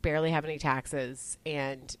infrastructure. We barely have any taxes,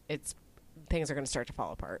 and things are going to start to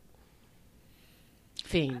fall apart.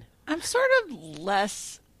 Fiend. I'm sort of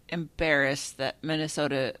less embarrassed that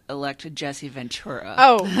Minnesota elected Jesse Ventura.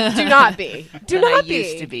 Oh, do not be. Do than not I be.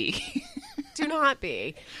 used to be. Do not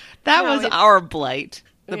be. That No, was our blight.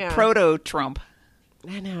 The Yeah. proto-Trump.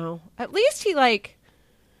 I know. At least he I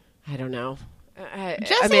don't know.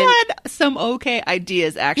 Jesse had some okay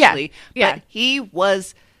ideas, actually. Yeah. But he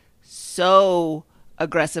was so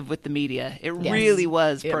aggressive with the media. It really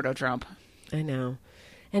was proto-Trump. I know.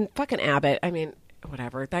 And fucking Abbott. I mean,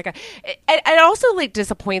 whatever. That guy. It also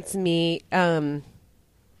disappoints me when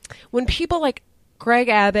people like Greg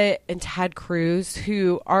Abbott and Ted Cruz,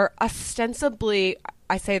 who are ostensibly,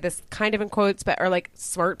 I say this kind of in quotes, but are like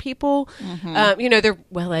smart people. They're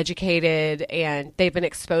well educated and they've been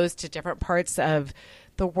exposed to different parts of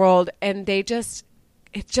the world, and it's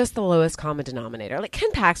just the lowest common denominator. Like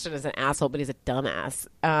Ken Paxton is an asshole, but he's a dumbass.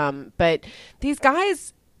 But these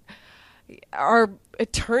guys are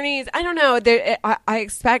attorneys. I don't know. I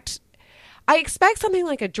expect something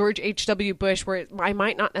like a George H.W. Bush, where I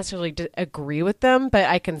might not necessarily agree with them, but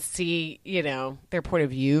I can see, their point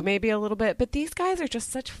of view maybe a little bit. But these guys are just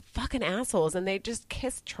such fucking assholes, and they just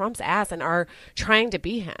kiss Trump's ass and are trying to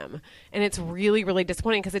be him. And it's really, really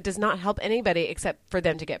disappointing because it does not help anybody except for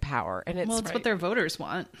them to get power. And it's what their voters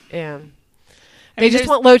want. Yeah. They just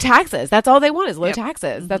want low taxes. That's all they want is low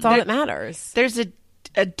taxes. That's all that matters. There's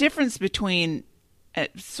a difference between a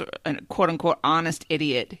quote unquote honest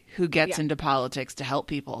idiot who gets into politics to help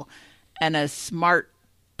people and a smart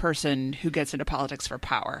person who gets into politics for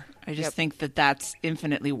power. I just think that that's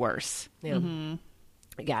infinitely worse. Yeah.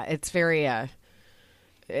 Yeah, it's very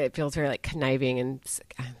it feels very like conniving and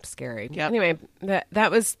scary. Yep. Anyway,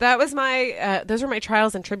 that was my those were my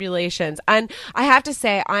trials and tribulations. And I have to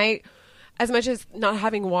say, as much as not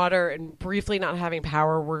having water and briefly not having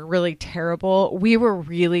power were really terrible, we were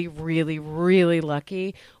really, really, really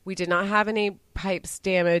lucky. We did not have any pipes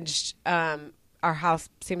damaged. Our house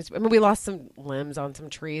we lost some limbs on some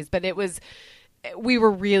trees, but we were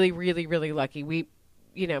really, really, really lucky. We,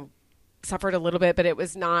 suffered a little bit, but it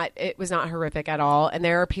was not horrific at all. And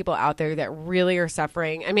there are people out there that really are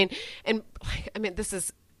suffering. I mean, this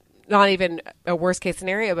is not even a worst case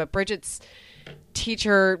scenario, but Bridget's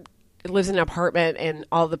teacher lives in an apartment and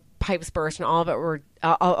all the pipes burst and all of it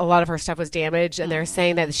a lot of her stuff was damaged, and they're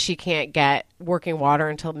saying that she can't get working water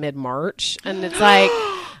until mid-March. And it's like,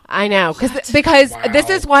 I know, because this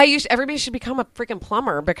is why everybody should become a freaking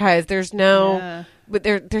plumber, because there's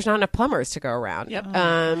there's not enough plumbers to go around. Yep.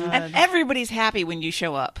 And everybody's happy when you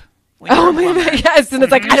show up. Oh my God, yes. And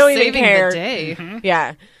it's like, I don't even Saving care. the day.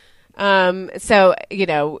 Yeah. So,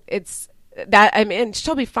 it's that, I mean,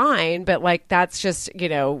 she'll be fine, but like, that's just,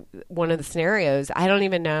 one of the scenarios. I don't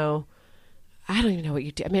even know what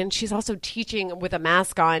you do. I mean, she's also teaching with a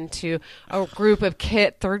mask on to a group of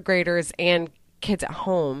third graders and kids at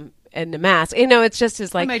home and the mask. It's just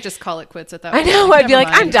as like, I might just call it quits at that I point. know. I'd be Never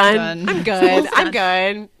like, I'm mind, done. it's I'm good. I'm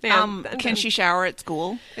good. Yeah, I'm Can done. she shower at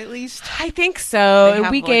school at least? I think so. They And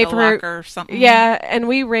have, we like, gave a her locker or something? Yeah, and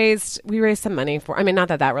we raised some money for. I mean, not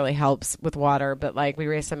that really helps with water, but like we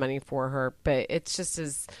raised some money for her. But it just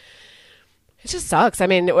sucks. I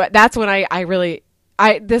mean, that's when I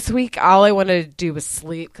this week all I wanted to do was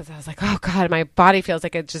sleep because I was like, oh God, my body feels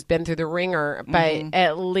like it's just been through the ringer. But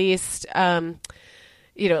at least, at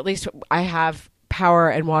least I have power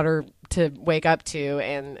and water to wake up to,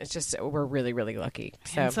 and it's just we're really, really lucky.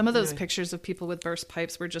 So And some of those pictures of people with burst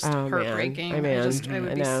pipes were just heartbreaking. Man. I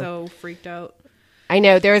would be so freaked out. I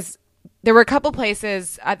know there were a couple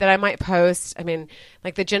places that I might post. I mean,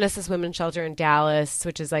 like the Genesis Women's Shelter in Dallas,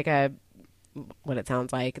 which is like what it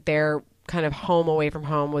sounds like. Their kind of home away from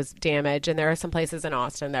home was damaged. And there are some places in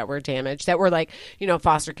Austin that were damaged that were like,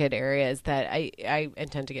 foster kid areas that I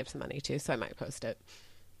intend to give some money to. So I might post it.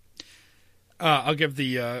 I'll give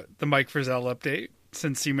the Mike Frizzell update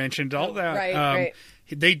since you mentioned all that. Right.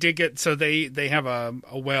 They did get, so they have a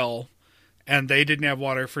well, and they didn't have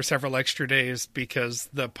water for several extra days because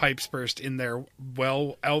the pipes burst in their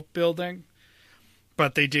well outbuilding.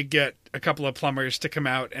 But they did get a couple of plumbers to come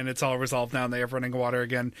out, and it's all resolved now, and they have running water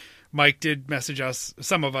again. Mike did message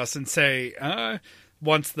some of us, and say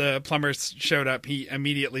once the plumbers showed up, he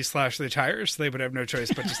immediately slashed the tires. So they would have no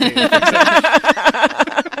choice but to stay and fix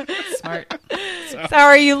it. Smart.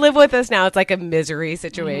 Sorry, you live with us now. It's like a misery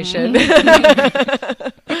situation.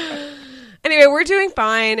 Anyway, we're doing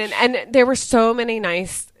fine. And there were so many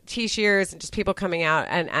nice T-shirts and just people coming out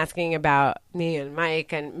and asking about me and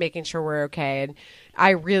Mike and making sure we're okay. And I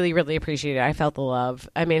really, really appreciate it. I felt the love.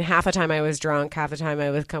 I mean, half the time I was drunk, half the time I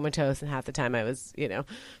was comatose, and half the time I was,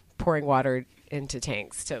 pouring water into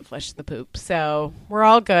tanks to flush the poop. So we're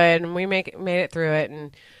all good, and we made it through it. And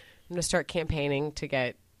I'm going to start campaigning to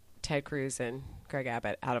get Ted Cruz and Greg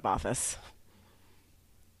Abbott out of office.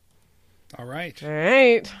 All right. All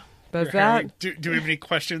right. That's that. Do we have any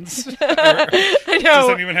questions? I know. Does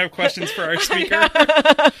anyone have questions for our speaker?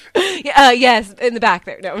 Yes, in the back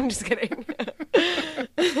there. No, I'm just kidding.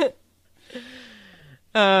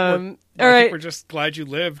 All right. We're just glad you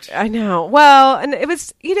lived. I know. Well, and it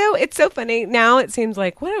was, it's so funny. Now it seems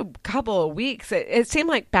like, what a couple of weeks. It seemed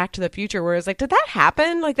like Back to the Future, where it's like, did that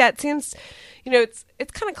happen? Like, that seems, it's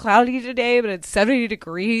kind of cloudy today, but it's 70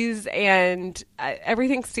 degrees, and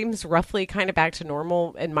everything seems roughly kind of back to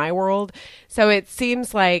normal in my world. So it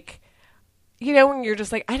seems like, when you're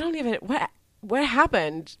just like, I don't even, what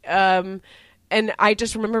happened? And I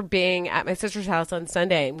just remember being at my sister's house on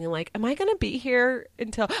Sunday and being like, am I going to be here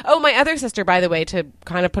until... Oh, my other sister, by the way, to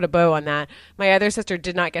kind of put a bow on that, my other sister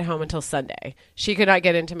did not get home until Sunday. She could not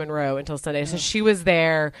get into Monroe until Sunday. So she was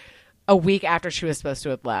there a week after she was supposed to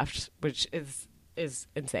have left, which is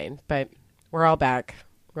insane. But we're all back.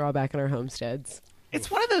 We're all back in our homesteads. It's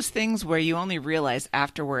one of those things where you only realize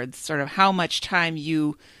afterwards sort of how much time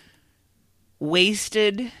you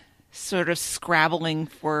wasted sort of scrabbling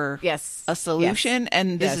for a solution. Yes.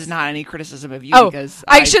 And this is not any criticism of you, because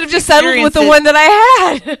I should have just settled with the one that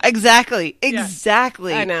I had. Exactly.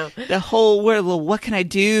 I know. The whole, what can I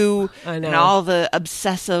do? I know. And all the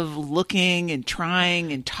obsessive looking and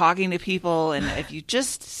trying and talking to people. And if you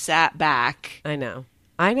just sat back. I know.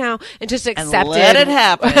 And just accepted. And let it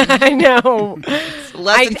happen. I know.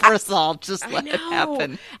 Lesson for us all. Just let it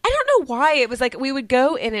happen. I don't know why. It was like we would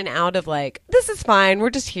go in and out of like, this is fine.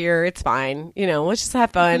 We're just here. It's fine. Let's just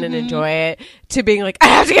have fun and enjoy it. To being like, I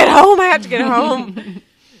have to get home.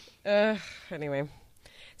 Anyway.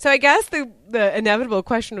 So I guess the inevitable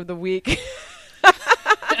question of the week.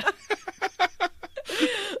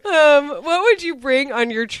 What would you bring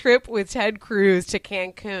on your trip with Ted Cruz to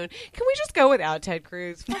Cancun? Can we just go without Ted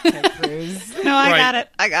Cruz? Fuck Ted Cruz. No, I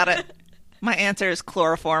got it. My answer is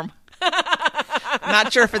chloroform.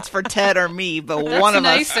 Not sure if it's for Ted or me, but one of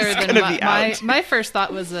us is going to be out. My first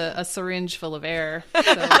thought was a syringe full of air. So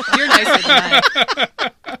you're nicer than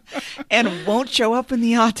mine. And won't show up in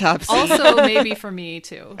the autopsy. Also, maybe for me,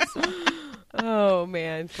 too. So. Oh,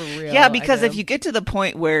 man, for real. Yeah, because if you get to the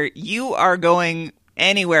point where you are going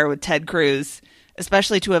anywhere with Ted Cruz,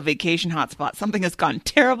 especially to a vacation hotspot, something has gone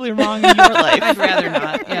terribly wrong in your life. I'd rather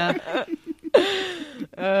not, yeah.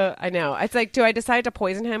 I know. It's like, do I decide to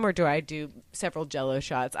poison him or do I do several Jell-O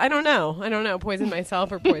shots? I don't know. Poison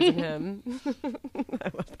myself or poison him.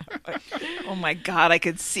 I love that one. Oh my God, I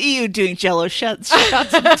could see you doing Jell-O shots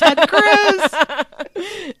with Ted Cruz.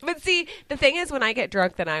 But see, the thing is, when I get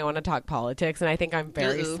drunk, then I want to talk politics, and I think I'm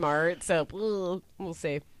very smart. So we'll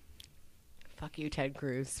see. Fuck you, Ted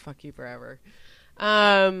Cruz. Fuck you forever.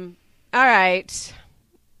 All right.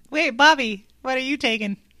 Wait, Bobby, what are you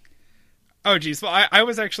taking? Oh, geez. Well, I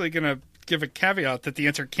was actually going to give a caveat that the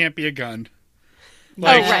answer can't be a gun.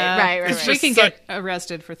 Like, right. We can get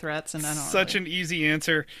arrested for threats, and I don't such an easy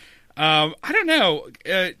answer. I don't know.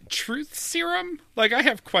 Truth serum? Like, I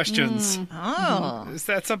have questions. Oh. Is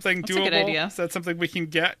that something That's doable? a good idea. Is that something we can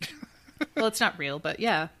get? Well, it's not real, but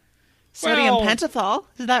yeah. Sodium Well, pentothal.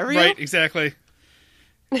 Is that real? Right, exactly.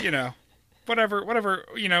 Whatever.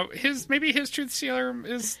 Maybe his truth serum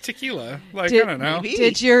is tequila. Like, I don't know. maybe.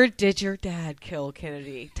 Did your dad kill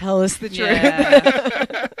Kennedy? Tell us the truth.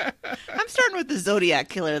 Yeah. I'm starting with the Zodiac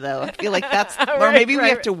killer, though. I feel like that's, or Right, maybe we right,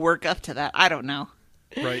 have to work up to that. I don't know.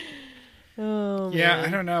 Right. Oh, Yeah, man. I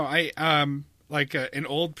don't know. I like an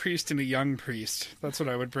old priest and a young priest. That's what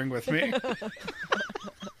I would bring with me.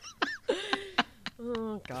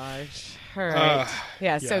 Oh gosh. All right.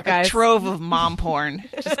 So yeah. guys, Trove of mom porn.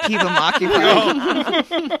 Just keep them occupied.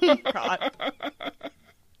 God.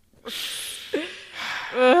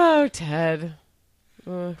 Oh, Ted.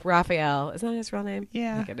 Raphael. Isn't that his real name?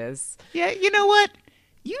 Yeah. I think it is. Yeah, you know what?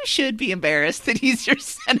 You should be embarrassed that he's your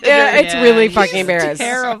senator. Yeah, it's really He's fucking embarrassing.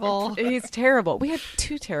 Terrible. He's terrible. We have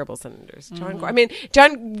two terrible senators. If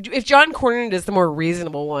John Cornyn is the more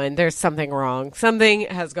reasonable one, there's something wrong. Something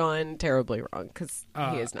has gone terribly wrong because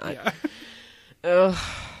he is not. Yeah. Ugh.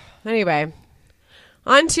 Anyway,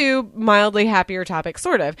 on to mildly happier topics,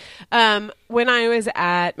 sort of. When I was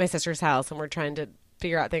at my sister's house and we're trying to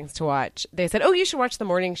figure out things to watch, they said, "Oh, you should watch The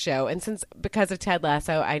Morning Show." And because of Ted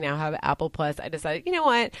Lasso, I now have Apple Plus. I decided, you know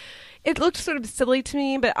what? It looked sort of silly to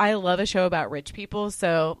me, but I love a show about rich people,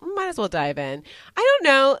 so might as well dive in. I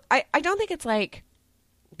don't know. I don't think it's like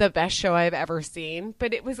the best show I've ever seen,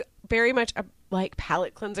 but it was very much a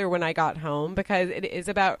palate cleanser when I got home because it is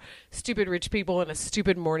about stupid rich people and a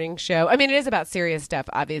stupid morning show. I mean, it is about serious stuff,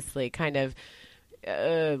 obviously, kind of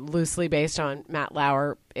loosely based on Matt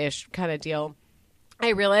Lauer-ish kind of deal.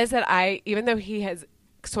 I realized that even though he has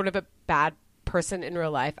sort of a bad person in real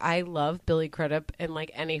life, I love Billy Crudup in like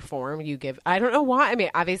any form you give. I don't know why. I mean,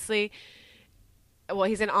 obviously, well,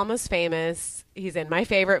 he's in Almost Famous. He's in my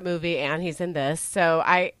favorite movie, and he's in this. So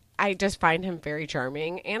I just find him very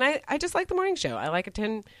charming, and I just like The Morning Show. I like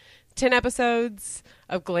 10 episodes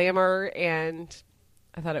of glamour, and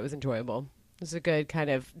I thought it was enjoyable. It was a good kind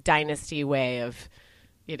of dynasty way of,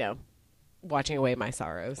 watching away my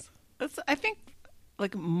sorrows. I think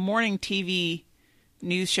like morning TV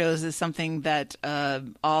news shows is something that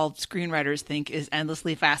all screenwriters think is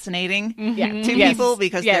endlessly fascinating Yeah. to Yes. people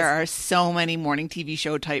because Yes. there are so many morning TV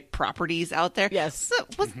show type properties out there. Yes. So,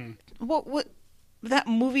 what that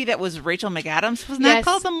movie that was Rachel McAdams, wasn't that Yes.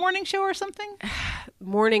 called The Morning Show or something?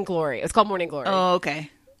 Morning Glory. It's called Morning Glory. Oh, okay.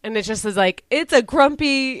 And it just is like, it's a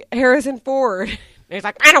grumpy Harrison Ford. And he's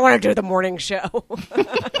like, I don't want to do the morning show.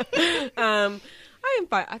 I am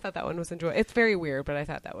fine. I thought that one was enjoyable. It's very weird, but I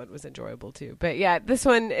thought that one was enjoyable too. But yeah, this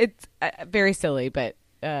one, it's very silly, but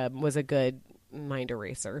was a good mind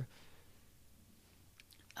eraser.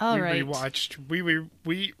 All we right. rewatched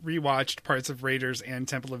parts of Raiders and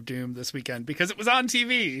Temple of Doom this weekend because it was on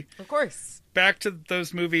TV. Of course. Back to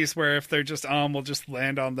those movies where if they're just on, we'll just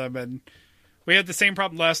land on them. And we had the same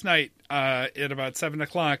problem last night at about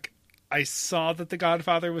 7:00. I saw that The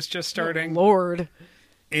Godfather was just starting. Oh, Lord.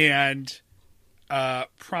 And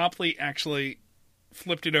promptly actually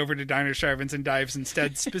flipped it over to Diners, Drive-Ins, and Dives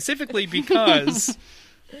instead, specifically because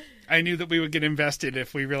I knew that we would get invested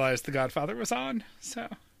if we realized The Godfather was on. So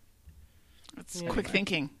That's quick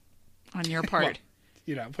thinking on your part.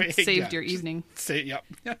 Saved your evening. Yep.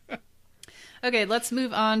 Okay, let's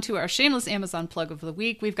move on to our shameless Amazon plug of the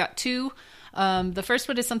week. We've got two. The first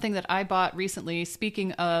one is something that I bought recently.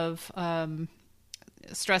 Speaking of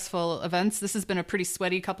stressful events, this has been a pretty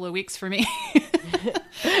sweaty couple of weeks for me.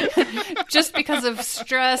 Just because of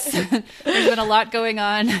stress, there's been a lot going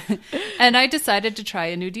on. And I decided to try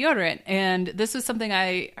a new deodorant. And this was something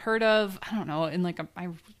I heard of, I don't know, in I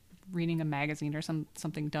reading a magazine or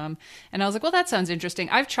something dumb, and I was like, well, that sounds interesting.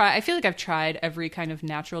 I feel like I've tried every kind of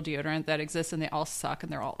natural deodorant that exists, and they all suck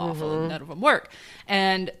and they're all awful and none of them work.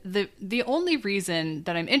 And the only reason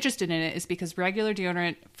that I'm interested in it is because regular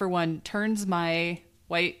deodorant, for one, turns my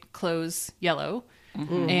white clothes yellow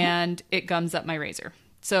and it gums up my razor.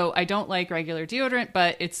 So I don't like regular deodorant,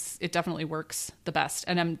 but it definitely works the best.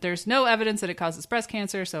 And there's no evidence that it causes breast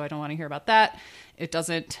cancer, so I don't want to hear about that. It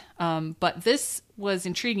doesn't. But this was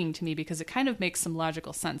intriguing to me because it kind of makes some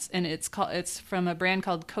logical sense. And it's from a brand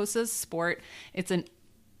called Kosas Sport. It's an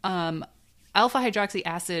alpha hydroxy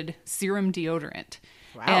acid serum deodorant.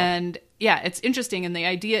 Wow. And yeah, it's interesting. And the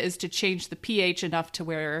idea is to change the pH enough to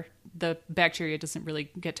where the bacteria doesn't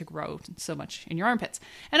really get to grow so much in your armpits.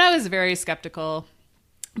 And I was very skeptical.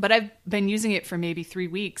 But I've been using it for maybe 3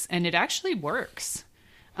 weeks, and it actually works.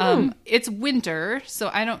 It's winter, so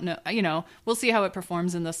I don't know. We'll see how it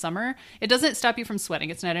performs in the summer. It doesn't stop you from sweating.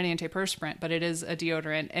 It's not an antiperspirant, but it is a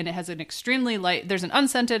deodorant, and it has an extremely light. There's an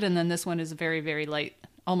unscented, and then this one is a very, very light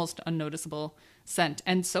almost unnoticeable scent.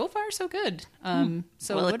 And so far, so good.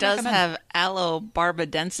 So Well, it would does recommend. have aloe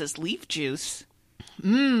barbadensis leaf juice.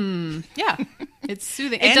 Yeah, it's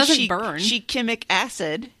soothing. It And doesn't burn. Shikimic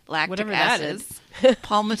acid, lactic Whatever that acid, is.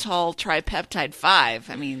 palmitol tripeptide 5.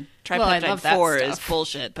 I mean, Well, I tripeptide love that 4 is stuff.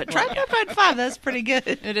 bullshit, but tripeptide 5, that's pretty good.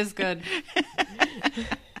 It is good.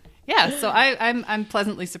 Yeah, so I'm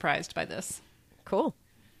pleasantly surprised by this. Cool.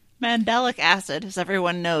 Mandelic acid, as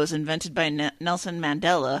everyone knows, invented by Nelson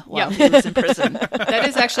Mandela while Yeah. he was in prison. That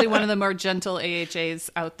is actually one of the more gentle AHAs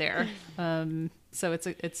out there. So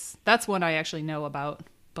that's one I actually know about,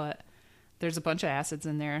 but there's a bunch of acids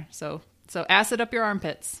in there. So acid up your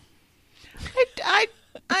armpits.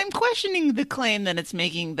 I'm questioning the claim that it's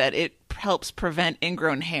making that it helps prevent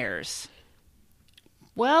ingrown hairs.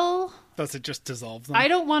 Well, Does it just dissolve them? I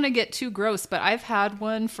don't want to get too gross, but I've had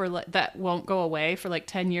one for that won't go away for like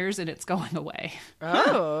 10 years and it's going away.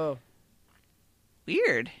 Oh.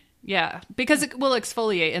 Weird. Yeah, because it will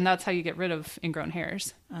exfoliate and that's how you get rid of ingrown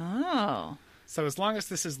hairs. Oh. So as long as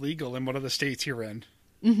this is legal in one of the states you're in.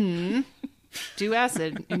 Do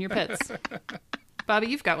acid in your pits. Bobby,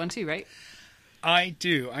 you've got one too, right? I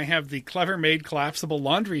do. I have the Clever Made Collapsible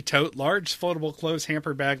Laundry Tote, large foldable clothes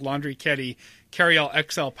hamper bag, laundry caddy, carry-all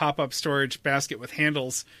XL pop-up storage basket with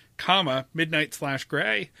handles, comma,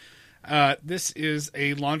 midnight/gray. This is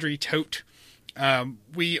a laundry tote.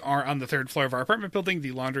 We are on the 3rd floor of our apartment building.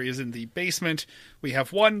 The laundry is in the basement. We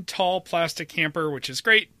have one tall plastic hamper, which is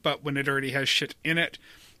great, but when it already has shit in it,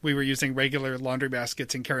 we were using regular laundry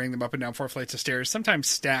baskets and carrying them up and down 4 flights of stairs, sometimes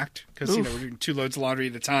stacked, because we're doing 2 loads of laundry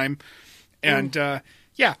at a time. And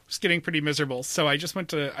yeah, it's getting pretty miserable. So I just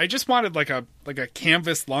wanted like a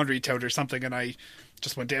canvas laundry tote or something, and I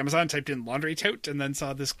just went to Amazon, typed in laundry tote, and then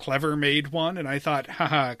saw this Clever Made one, and I thought,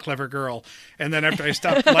 haha, clever girl. And then after I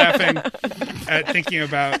stopped laughing at thinking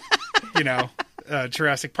about,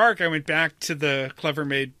 Jurassic Park, I went back to the Clever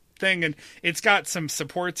Made thing, and it's got some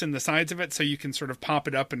supports in the sides of it, so you can sort of pop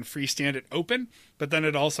it up and freestand it open, but then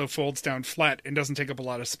it also folds down flat and doesn't take up a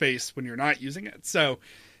lot of space when you're not using it. So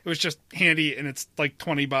it was just handy, and it's like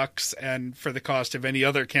 $20, and for the cost of any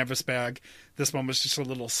other canvas bag, this one was just a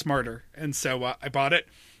little smarter. And so I bought it,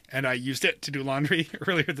 and I used it to do laundry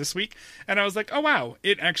earlier this week, and I was like, oh wow,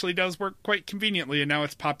 it actually does work quite conveniently, and now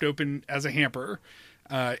it's popped open as a hamper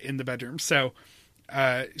in the bedroom. So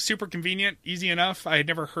super convenient, easy enough. I had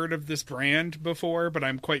never heard of this brand before, but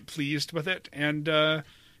I'm quite pleased with it, and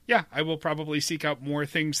yeah, I will probably seek out more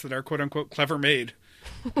things that are quote-unquote clever made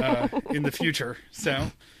in the future.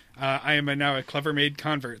 So I am now a Clever Made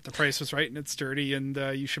convert. The price was right, and it's sturdy, and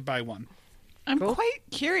you should buy one. I'm quite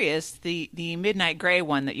curious, the Midnight Gray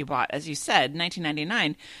one that you bought, as you said,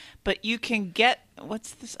 $19.99, but you can get,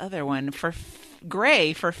 what's this other one, for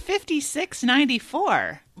gray for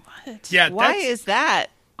 $56.94. What? Yeah, Why is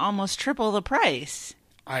that almost triple the price?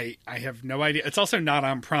 I have no idea. It's also not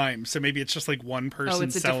on Prime, so maybe it's just like one person Oh,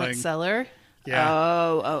 it's a selling. different seller. Yeah,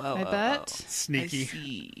 I bet. sneaky. I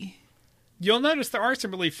see. You'll notice there are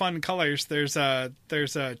some really fun colors. There's a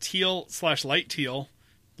teal/light teal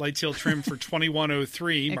trim for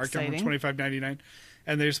 $21.03, marked down from Exciting. $25.99,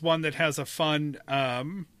 and there's one that has a fun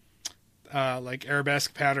like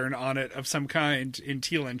arabesque pattern on it of some kind in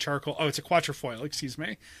teal and charcoal. Oh, it's a quatrefoil. Excuse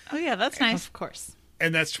me. Oh, yeah, that's nice. Of course.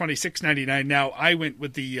 And that's $26.99. Now, I went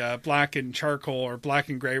with the black and charcoal, or black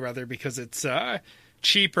and gray, rather, because it's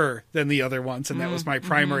cheaper than the other ones, and that was my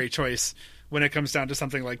primary choice when it comes down to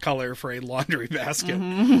something like color for a laundry basket.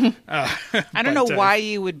 I don't know why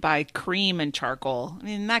you would buy cream and charcoal. I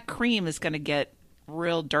mean, that cream is going to get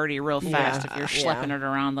real dirty real fast if you're schlepping it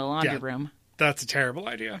around the laundry room. That's a terrible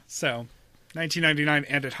idea. So, $19.99,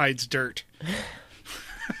 and it hides dirt.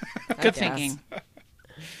 Good thinking.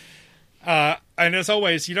 And as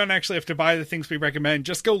always, you don't actually have to buy the things we recommend.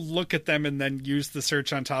 Just go look at them and then use the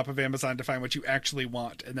search on top of Amazon to find what you actually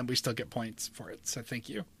want. And then we still get points for it. So thank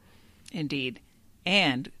you. Indeed.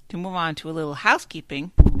 And to move on to a little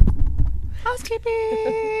housekeeping.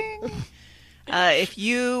 If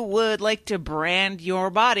you would like to brand your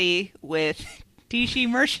body with Tishi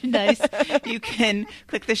merchandise, you can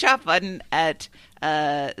click the shop button at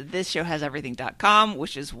thisshowhaseverything.com,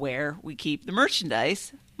 which is where we keep the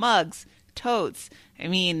merchandise, mugs, totes. I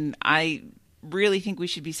mean, I really think we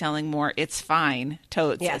should be selling more It's Fine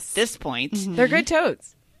totes at this point. They're good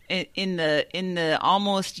totes. In the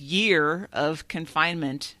almost year of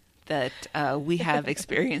confinement that we have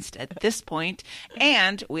experienced at this point,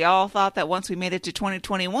 and we all thought that once we made it to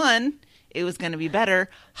 2021, it was going to be better.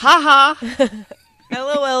 Ha ha!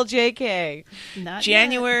 LOL, JK. Not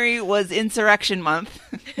January was insurrection month.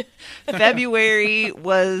 February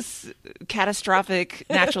was catastrophic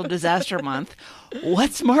natural disaster month.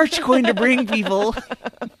 What's March going to bring, people?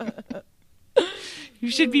 You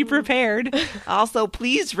should be prepared. Also,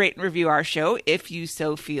 please rate and review our show if you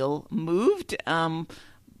so feel moved.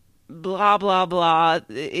 Blah, blah, blah.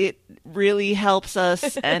 It really helps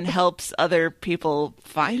us and helps other people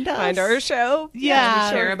find us. Find our show. Yeah.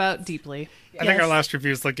 We care about deeply. I think our last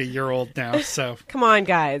review is like a year old now, so Come on,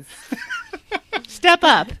 guys. Step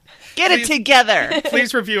up. Get it together.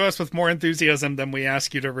 please review us with more enthusiasm than we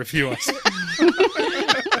ask you to review us.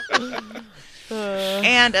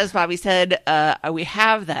 And as Bobby said, we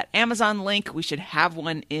have that Amazon link. We should have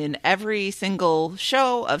one in every single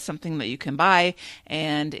show of something that you can buy.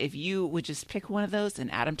 And if you would just pick one of those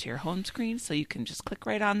and add them to your home screen, so you can just click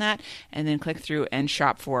right on that and then click through and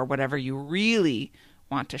shop for whatever you really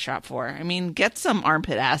want to shop for. I mean, get some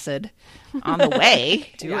armpit acid on the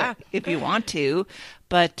way. Do it if you want to.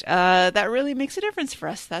 But that really makes a difference for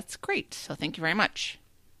us. That's great. So thank you very much.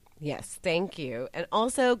 Yes, thank you. And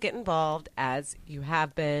also get involved as you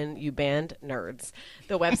have been, you band nerds.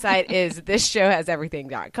 The website is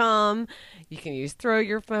thisshowhaseverything.com. You can use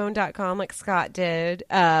throwyourphone.com like Scott did.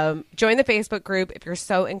 Join the Facebook group if you're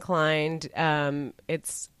so inclined.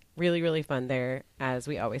 It's really, really fun there, as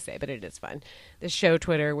we always say, but it is fun. The show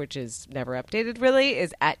Twitter, which is never updated really,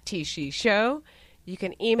 is at Tishi Show. You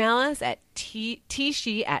can email us at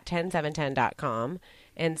tishi@10710.com.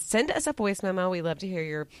 And send us a voice memo. We love to hear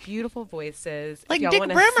your beautiful voices. Like Y'all Dick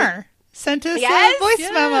wanna Brimmer sent us Yes, a voice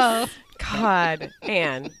yes. memo. God,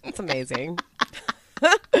 Anne, it's amazing.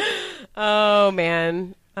 Oh,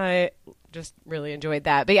 man. I just really enjoyed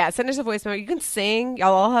that. But yeah, send us a voice memo. You can sing.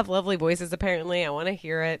 Y'all all have lovely voices, apparently. I want to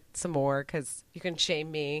hear it some more because you can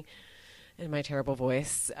shame me in my terrible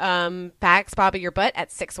voice. Fax Bobby your butt at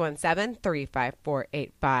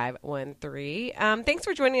 617-354-8513. Thanks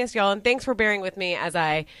for joining us, y'all, and thanks for bearing with me as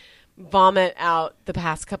I vomit out the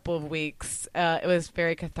past couple of weeks. It was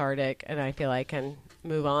very cathartic, and I feel I can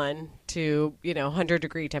move on to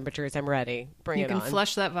 100-degree temperatures. I'm ready. Bring You it can on.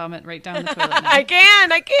 flush that vomit right down the toilet now. I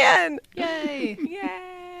can. Yay.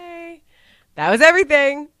 Yay! That was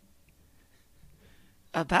everything.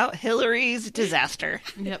 About Hillary's disaster.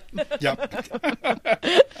 Yep. Yep.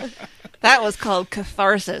 That was called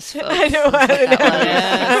catharsis, folks. I know.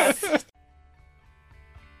 Yes.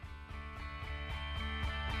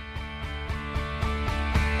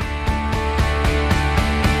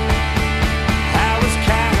 How was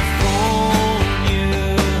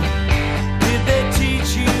California? Did they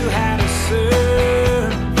teach you how to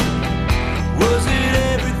surf? Was it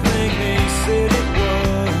everything they said it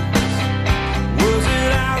was? Was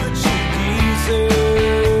it all that you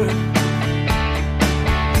deserved?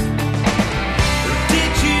 Or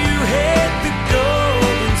did you hit the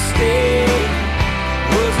Golden State?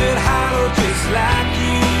 Was it hollow just like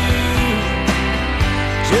you?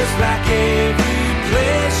 Just like every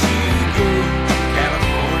place you go,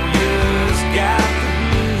 California's got the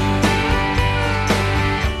blues.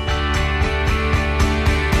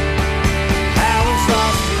 How was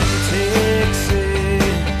Austin, Texas?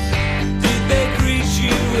 Did they greet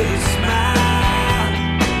you with a smile?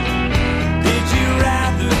 Did you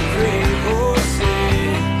ride the gray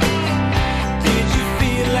horses? Did you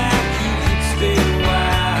feel like you could stay a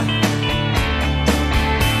while?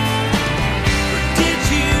 Did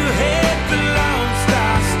you hit the Lone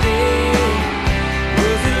Star State?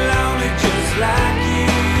 Was it lonely just like you?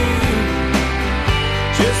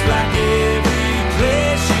 Just like every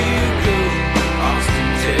place you go, Austin,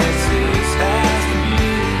 Texas has the blues.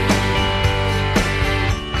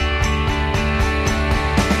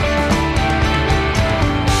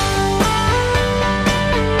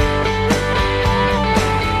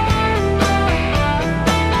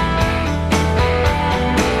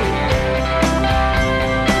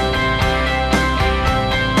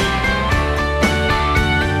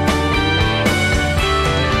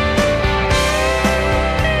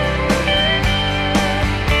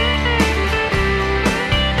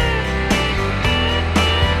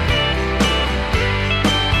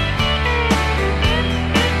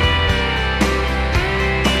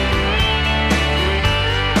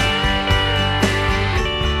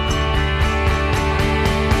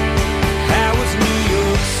 How was New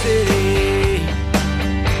York City?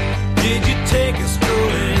 Did you take a stroll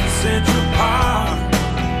in Central Park?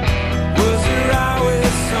 Was there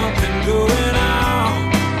always something going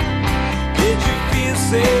on? Did you feel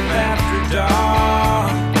safe after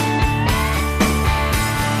dark?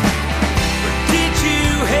 Or did you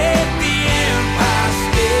hit the Empire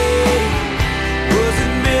State? Was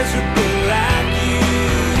it miserable like you?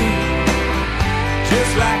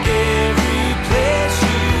 Just like